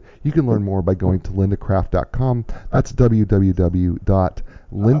real estate. You can learn more by going to lindacraft.com. That's www.lindacraft,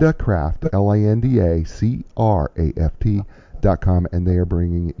 LINDACRAFT.com, and they are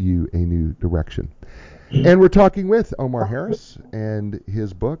bringing you a new direction. And we're talking with Omar Harris and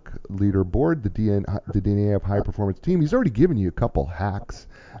his book, Leaderboard: The DNA of High Performance Team. He's already given you a couple hacks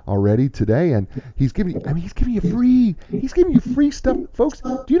already today, and he's giving you free stuff, folks.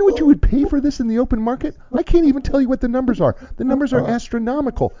 Do you know what you would pay for this in the open market? I can't even tell you what the numbers are. The numbers are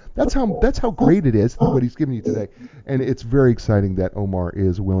astronomical. That's how great it is, what he's giving you today. And it's very exciting that Omar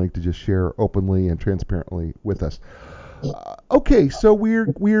is willing to just share openly and transparently with us. Okay, so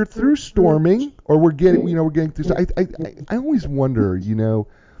we're through storming, or we're getting through. I always wonder,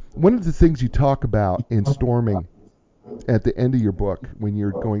 one of the things you talk about in storming at the end of your book, when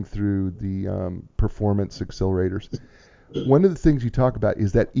you're going through the performance accelerators, one of the things you talk about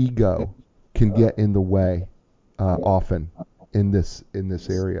is that ego can get in the way often in this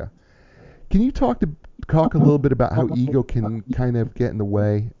area. Can you talk a little bit about how ego can kind of get in the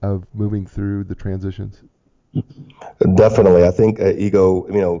way of moving through the transitions? Definitely, I think ego.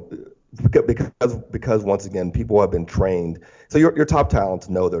 Because once again, people have been trained. So your top talents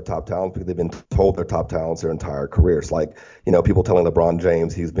know they're top talents because they've been told they're top talents their entire careers. Like, people telling LeBron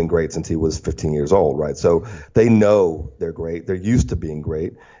James he's been great since he was 15 years old, right? So they know they're great. They're used to being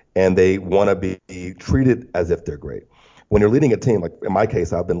great, and they want to be treated as if they're great. When you're leading a team, like in my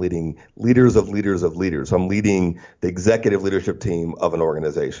case, I've been leading leaders of leaders of leaders. So I'm leading the executive leadership team of an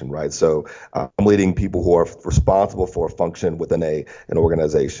organization, right? So I'm leading people who are responsible for a function within an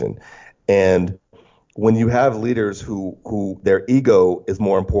organization. And when you have leaders who their ego is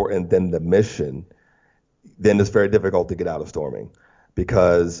more important than the mission, then it's very difficult to get out of storming,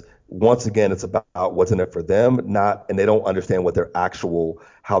 because once again, it's about what's in it for them, and they don't understand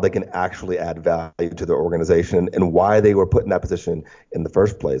how they can actually add value to their organization and why they were put in that position in the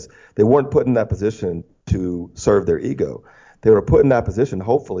first place. They weren't put in that position to serve their ego. They were put in that position,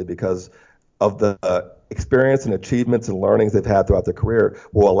 hopefully, because of the experience and achievements and learnings they've had throughout their career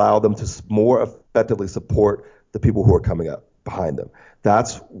will allow them to more effectively support the people who are coming up behind them.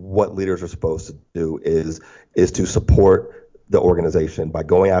 That's what leaders are supposed to do, is to support the organization by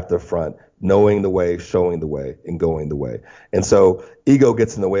going after the front, knowing the way, showing the way, and going the way. And so ego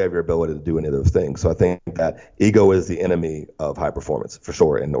gets in the way of your ability to do any of those things. So I think that ego is the enemy of high performance, for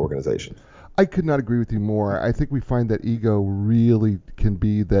sure, in the organization. I could not agree with you more. I think we find that ego really can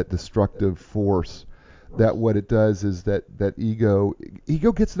be that destructive force. That what it does is that ego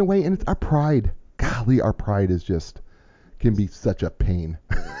gets in the way, and it's our pride golly, our pride is just can be such a pain.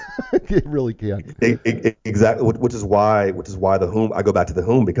 It really can. Exactly, which is why the whom I go back to the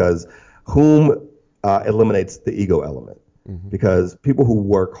whom because whom eliminates the ego element Hmm. because people who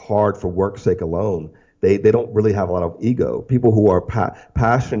work hard for work's sake alone they don't really have a lot of ego. People who are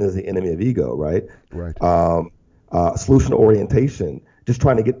passion is the enemy of ego, right? Right. Solution orientation, just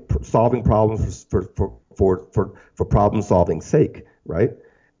trying to get solving problems for problem solving sake, right?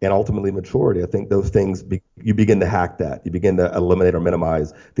 And ultimately maturity. I think those things you begin to hack that. You begin to eliminate or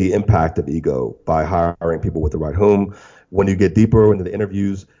minimize the impact of ego by hiring people with the right whom. When you get deeper into the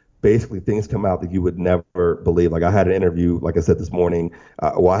interviews, basically things come out that you would never believe. Like I had an interview, like I said this morning.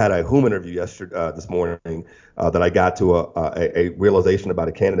 I had a whom interview yesterday, this morning, that I got to a realization about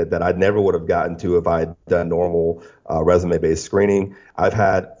a candidate that I never would have gotten to if I had done normal resume-based screening. I've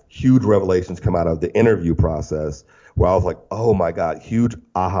had huge revelations come out of the interview process where I was like, oh my God, huge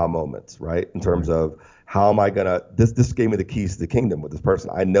aha moments, right? In terms Right. of how am I gonna this gave me the keys to the kingdom with this person.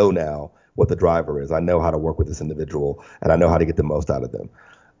 I know now what the driver is. I know how to work with this individual and I know how to get the most out of them.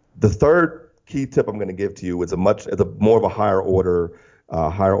 The third key tip I'm going to give to you is a more of a higher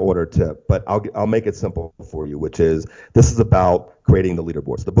order tip, but I'll make it simple for you, which is this is about creating the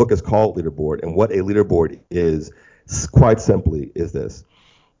leaderboard. So the book is called Leaderboard, and what a leaderboard is, quite simply, is this.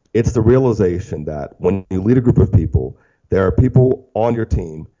 It's the realization that when you lead a group of people, there are people on your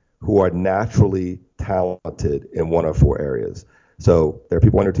team who are naturally talented in one of four areas. So there are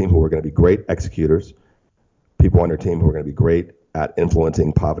people on your team who are going to be great executors, people on your team who are going to be great at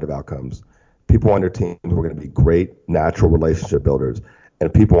influencing positive outcomes, people on your team who are going to be great natural relationship builders,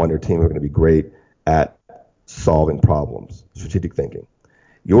 and people on your team who are going to be great at solving problems, strategic thinking.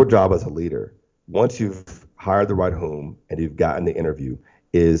 Your job as a leader, once you've hired the right whom and you've gotten the interview,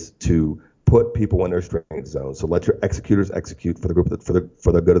 is to put people in their strength zone. So let your executors execute for the group,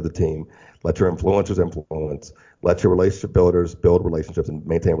 for the good of the team. Let your influencers influence. Let your relationship builders build relationships and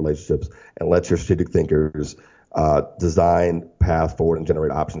maintain relationships. And let your strategic thinkers design path forward and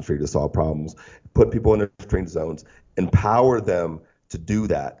generate options for you to solve problems. Put people in their strength zones. Empower them to do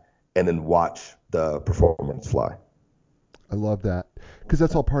that, and then watch the performance fly. I love that because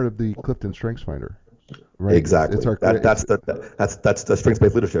that's all part of the Clifton Strengths Finder, right? It's Exactly. our That it's that's the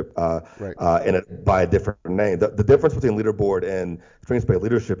strengths-based leadership, right. in it by a different name. The difference between leaderboard and strengths-based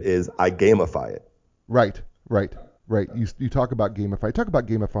leadership is I gamify it. Right. Right. Right. You talk about gamify. Talk about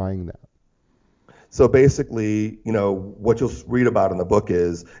gamifying that. So basically, what you'll read about in the book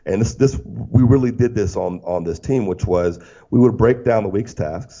is, and this we really did this on this team, which was we would break down the week's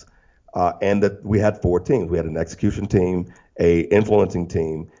tasks, and that we had four teams. We had an execution team, a influencing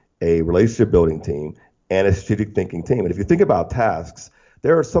team, a relationship building team, and a strategic thinking team. And if you think about tasks,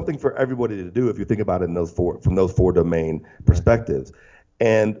 there is something for everybody to do if you think about it in those four domain Right. perspectives.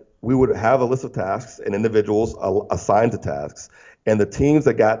 And we would have a list of tasks and individuals assigned to tasks, and the teams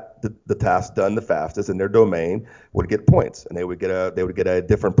that got the task done the fastest in their domain would get points, and they would get a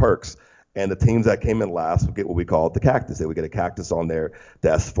different perks. And the teams that came in last would get what we call the cactus. They would get a cactus on their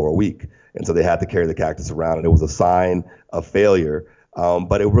desk for a week, and so they had to carry the cactus around, and it was a sign of failure.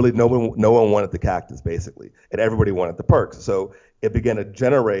 But it really no one wanted the cactus basically, and everybody wanted the perks. So it began to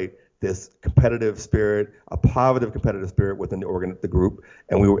generate this competitive spirit, a positive competitive spirit within the group,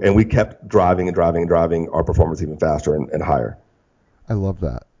 and we kept driving and driving and driving our performance even faster and higher. I love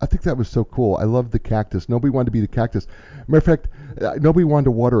that. I think that was so cool. I love the cactus. Nobody wanted to be the cactus. Matter of fact, nobody wanted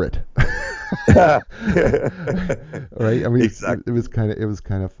to water it. Right? I mean, Exactly. it was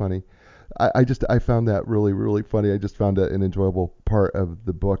kind of funny. I found that really really funny. I just found it an enjoyable part of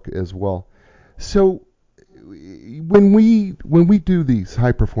the book as well. So when we do these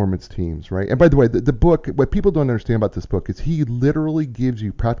high performance teams, right? And by the way, the book, what people don't understand about this book is he literally gives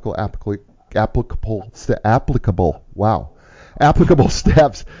you practical applicable wow applicable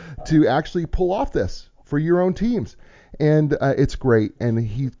steps to actually pull off this for your own teams. And it's great. And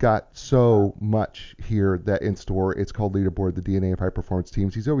he's got so much here that in store. It's called Leaderboard, the DNA of high performance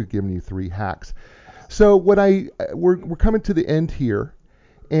teams. He's always giving you 3 hacks. So we're coming to the end here.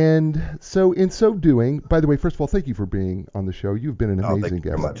 And so, in so doing, by the way, first of all, thank you for being on the show. You've been an Oh, thank amazing you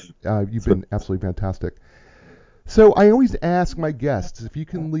very guest. much. You've been absolutely fantastic. So, I always ask my guests if you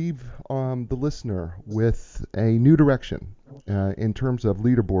can leave the listener with a new direction in terms of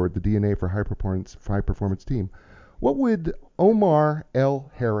leaderboard, the DNA for high performance team. What would Omar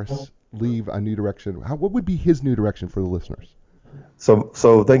L. Harris leave a new direction? What would be his new direction for the listeners?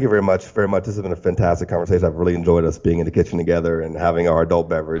 So thank you very much, very much. This has been a fantastic conversation. I've really enjoyed us being in the kitchen together and having our adult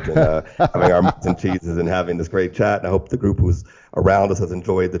beverage and having our meats and cheeses and having this great chat. And I hope the group who's around us has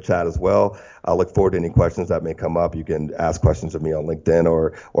enjoyed the chat as well. I look forward to any questions that may come up. You can ask questions of me on LinkedIn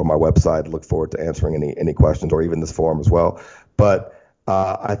or my website. Look forward to answering any questions or even this forum as well. But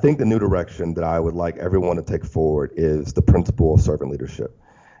I think the new direction that I would like everyone to take forward is the principle of servant leadership.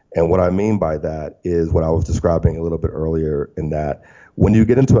 And what I mean by that is what I was describing a little bit earlier, in that when you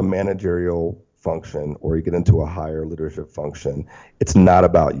get into a managerial function or you get into a higher leadership function, it's not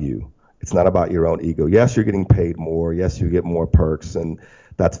about you. It's not about your own ego. Yes, you're getting paid more. Yes, you get more perks, and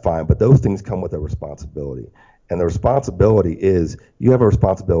that's fine. But those things come with a responsibility. And the responsibility is you have a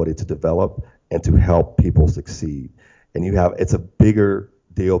responsibility to develop and to help people succeed. And it's a bigger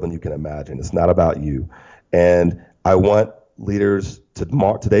deal than you can imagine. It's not about you. And I want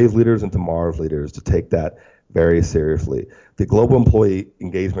today's leaders and tomorrow's leaders to take that very seriously. The global employee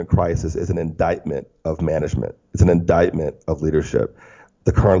engagement crisis is an indictment of management. It's an indictment of leadership,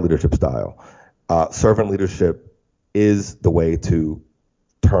 the current leadership style. Servant leadership is the way to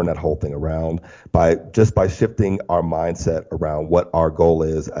turn that whole thing around by shifting our mindset around what our goal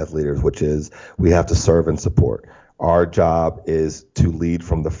is as leaders, which is we have to serve and support. Our job is to lead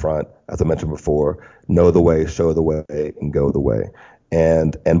from the front, as I mentioned before, know the way, show the way, and go the way.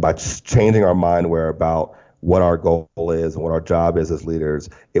 And by changing our mindware about what our goal is and what our job is as leaders,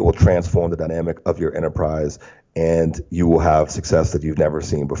 it will transform the dynamic of your enterprise, and you will have success that you've never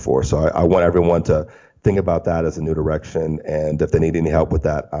seen before. So I want everyone to think about that as a new direction. And if they need any help with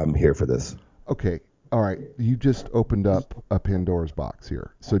that, I'm here for this. Okay. All right. You just opened up a Pandora's box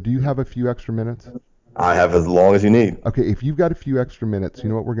here. So do you have a few extra minutes? I have as long as you need. Okay, if you've got a few extra minutes, you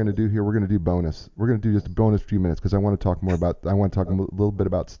know what we're going to do here? We're going to do bonus. We're going to do just a bonus few minutes because I want to talk a little bit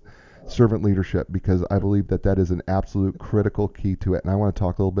about servant leadership, because I believe that is an absolute critical key to it. And I want to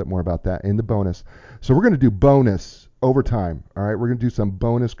talk a little bit more about that in the bonus. So we're going to do bonus overtime. All right, we're going to do some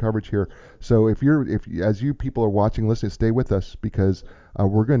bonus coverage here. So if as you people are watching, listening, stay with us, because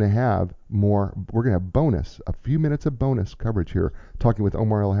we're going to have bonus, a few minutes of bonus coverage here, talking with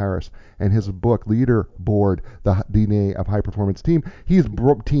Omar L. Harris and his book, Leader Board, The DNA of High Performance Team. He is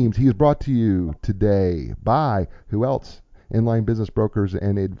brought to you today by who else? Inline Business Brokers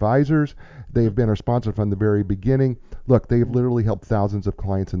and Advisors. They have been our sponsor from the very beginning. Look, they have literally helped thousands of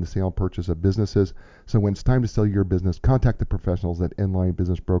clients in the sale and purchase of businesses. So when it's time to sell your business, contact the professionals at Inline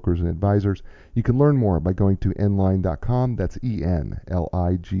Business Brokers and Advisors. You can learn more by going to enline.com. That's ENLIGN.com.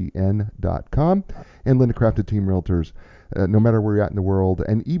 And Linda Crafted Team Realtors. No matter where you're at in the world,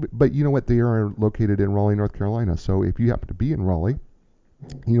 but you know what? They are located in Raleigh, North Carolina. So if you happen to be in Raleigh,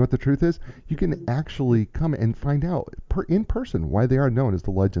 you know what the truth is? You can actually come and find out in person why they are known as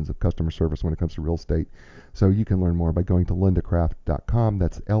the legends of customer service when it comes to real estate. So you can learn more by going to lindacraft.com.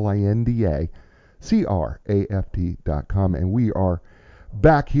 That's LINDACRAFT.com. And we are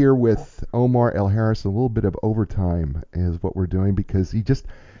back here with Omar L. Harris. A little bit of overtime is what we're doing, because he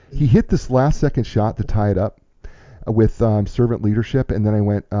hit this last second shot to tie it up with servant leadership, and then I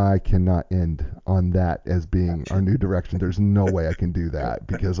went, I cannot end on that as being our new direction. There's no way I can do that,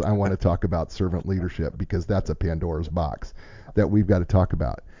 because I want to talk about servant leadership, because that's a Pandora's box that we've got to talk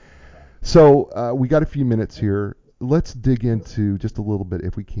about. So we got a few minutes here. Let's dig into just a little bit,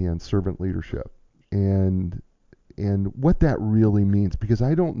 if we can, servant leadership and what that really means, because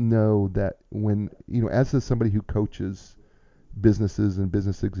I don't know that when, as somebody who coaches businesses and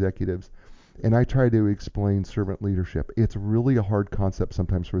business executives, and I try to explain servant leadership, it's really a hard concept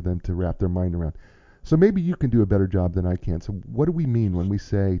sometimes for them to wrap their mind around. So maybe you can do a better job than I can. So what do we mean when we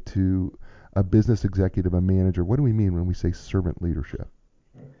say to a business executive, a manager, what do we mean when we say servant leadership?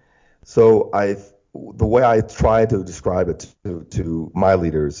 So the way I try to describe it to my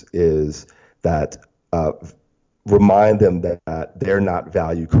leaders is that remind them that they're not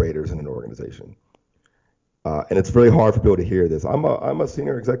value creators in an organization. And it's really hard for people to hear this. I'm a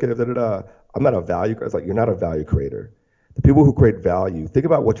senior executive. I'm not a value creator. It's like, you're not a value creator. The people who create value, think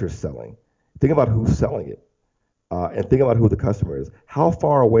about what you're selling. Think about who's selling it. And think about who the customer is. How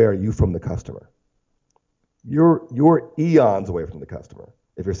far away are you from the customer? You're eons away from the customer.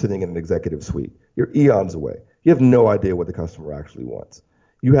 If you're sitting in an executive suite, you're eons away. You have no idea what the customer actually wants.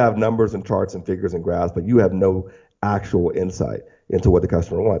 You have numbers and charts and figures and graphs, but you have no actual insight into what the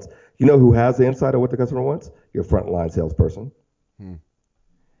customer wants. You know who has the insight of what the customer wants? Your frontline salesperson.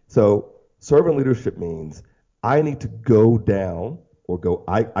 So servant leadership means I need to go down or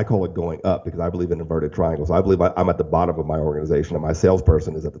I call it going up, because I believe in inverted triangles. I believe I'm at the bottom of my organization and my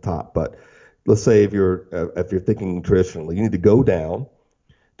salesperson is at the top. But let's say if you're thinking traditionally, you need to go down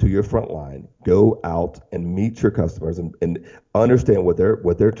to your front line, go out and meet your customers and understand what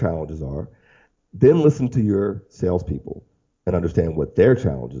their challenges are. Then listen to your salespeople and understand what their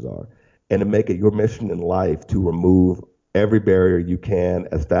challenges are, and to make it your mission in life to remove every barrier you can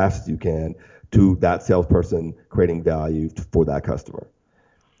as fast as you can to that salesperson creating value for that customer.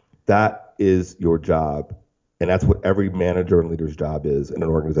 That is your job, and that's what every manager and leader's job is in an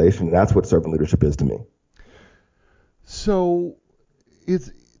organization. And that's what servant leadership is to me. So,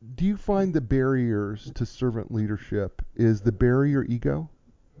 do you find the barriers to servant leadership is the barrier ego?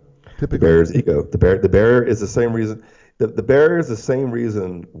 Typically? The barrier is ego. The barrier is the same reason. The barrier is the same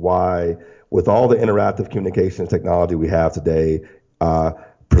reason why, with all the interactive communication technology we have today,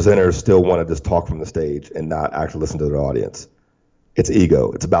 presenters still want to just talk from the stage and not actually listen to their audience. It's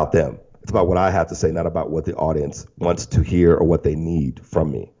ego. It's about them. It's about what I have to say, not about what the audience wants to hear or what they need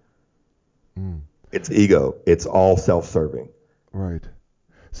from me. Mm. It's ego. It's all self-serving. Right.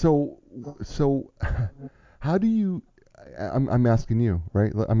 So how do you? I'm asking you,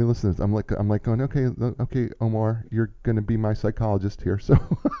 right? I mean, listen, I'm like going, okay, Omar, you're going to be my psychologist here.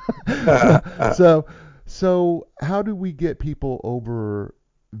 So how do we get people over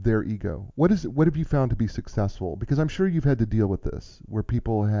their ego? What have you found to be successful? Because I'm sure you've had to deal with this, where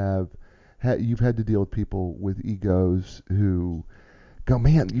people you've had to deal with people with egos who go,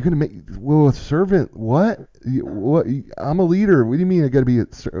 man, you're gonna make a servant? What? I'm a leader. What do you mean I got to be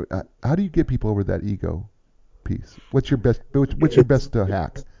how do you get people over that ego piece? What's your best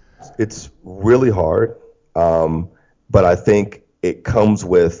hack? It's really hard, but I think it comes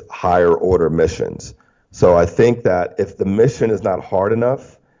with higher order missions. So I think that if the mission is not hard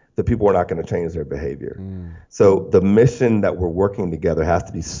enough, the people are not going to change their behavior. So the mission that we're working together has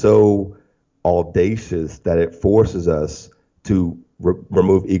to be so audacious that it forces us to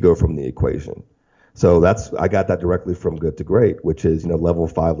remove ego from the equation. So I got that directly from Good to Great, which is, level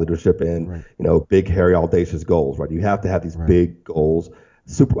 5 leadership and, right. Big, hairy, audacious goals, right? You have to have these right. big goals.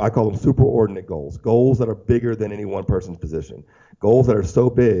 I call them superordinate goals that are bigger than any one person's position. Goals that are so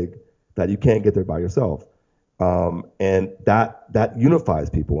big that you can't get there by yourself. And that unifies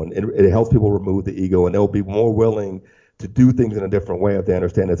people, and it helps people remove the ego, and they'll be more willing to do things in a different way if they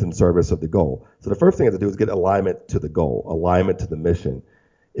understand it's in service of the goal. So the first thing I have to do is get alignment to the goal, alignment to the mission.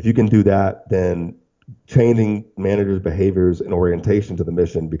 If you can do that, then changing managers' behaviors and orientation to the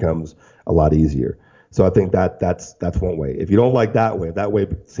mission becomes a lot easier. So I think that's one way. If you don't like that way, if that way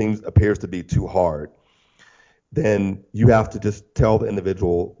appears to be too hard, then you have to just tell the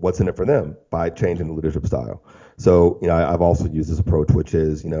individual what's in it for them by changing the leadership style. So, I've also used this approach, which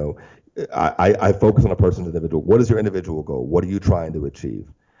is, I focus on a person's individual. What is your individual goal? What are you trying to achieve?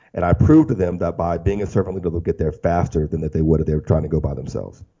 And I prove to them that by being a servant leader, they'll get there faster than that they would if they were trying to go by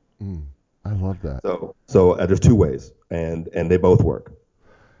themselves. I love that. So there's two ways, and they both work.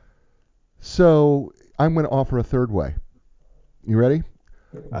 So I'm going to offer a third way. You ready?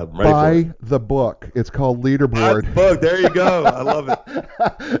 I'm ready Buy the book. It's called Leaderboard. Buy the book. There you go. I love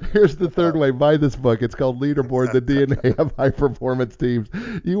it. Here's the third way. Buy this book. It's called Leaderboard, the DNA of High Performance Teams.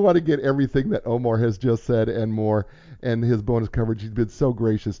 You want to get everything that Omar has just said and more, and his bonus coverage. He's been so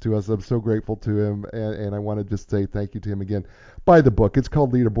gracious to us. I'm so grateful to him, and I want to just say thank you to him again. Buy the book. It's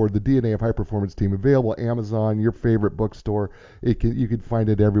called Leaderboard, the DNA of High Performance Team. Available Amazon, your favorite bookstore. You can find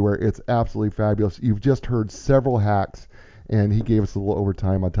it everywhere. It's absolutely fabulous. You've just heard several hacks, and he gave us a little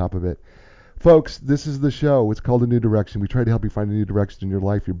overtime on top of it. Folks, this is the show. It's called A New Direction. We try to help you find a new direction in your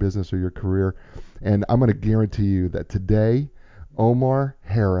life, your business, or your career. And I'm going to guarantee you that today, Omar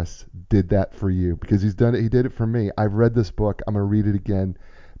Harris did that for you because he's done it. He did it for me. I've read this book. I'm going to read it again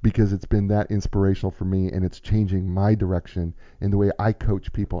because it's been that inspirational for me, and it's changing my direction in the way I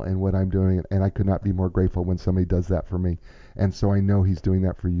coach people and what I'm doing. And I could not be more grateful when somebody does that for me. And so I know he's doing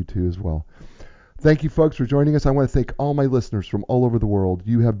that for you too as well. Thank you, folks, for joining us. I want to thank all my listeners from all over the world.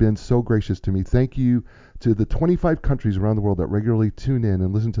 You have been so gracious to me. Thank you to the 25 countries around the world that regularly tune in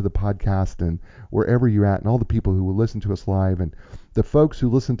and listen to the podcast and wherever you're at, and all the people who will listen to us live, and the folks who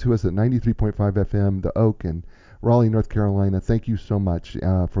listen to us at 93.5 FM, The Oak, and Raleigh, North Carolina. Thank you so much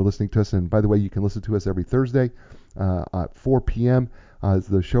for listening to us. And by the way, you can listen to us every Thursday at 4 p.m. As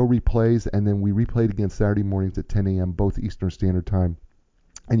the show replays, and then we replay it again Saturday mornings at 10 a.m., both Eastern Standard Time.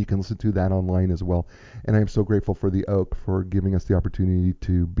 And you can listen to that online as well. And I am so grateful for the Oak for giving us the opportunity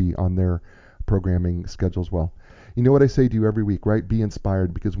to be on their programming schedule as well. You know what I say to you every week, right? Be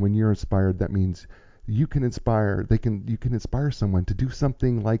inspired, because when you're inspired, that means you can inspire. You can inspire someone to do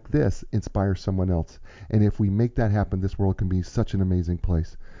something like this, inspire someone else. And if we make that happen, this world can be such an amazing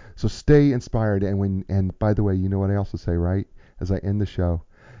place. So stay inspired. And by the way, you know what I also say, right? As I end the show,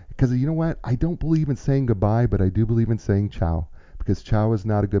 because you know what? I don't believe in saying goodbye, but I do believe in saying ciao. because ciao is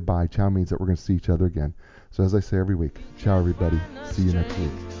not a goodbye. Ciao means that we're going to see each other again. So as I say every week, ciao everybody. See you next week.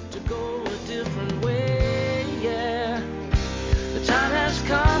 To go a different way, yeah. The time has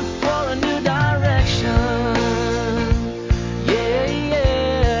come for a new direction. Yeah,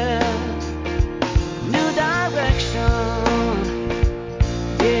 yeah. New direction.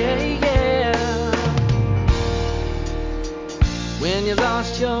 Yeah, yeah. When you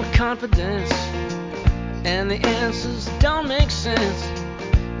lost your confidence and the answers don't make sense,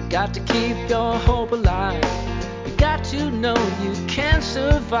 you got to keep your hope alive. You got to know you can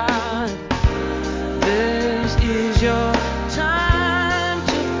survive. This is your time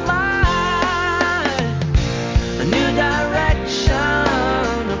to fly. A new direction,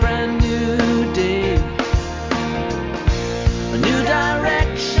 a brand new day. A new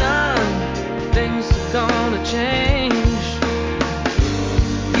direction, things are gonna change.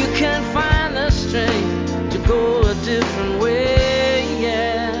 You can find the strength to go a different way,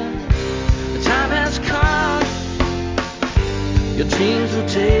 yeah. The time has come, your dreams will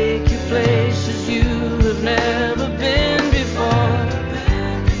take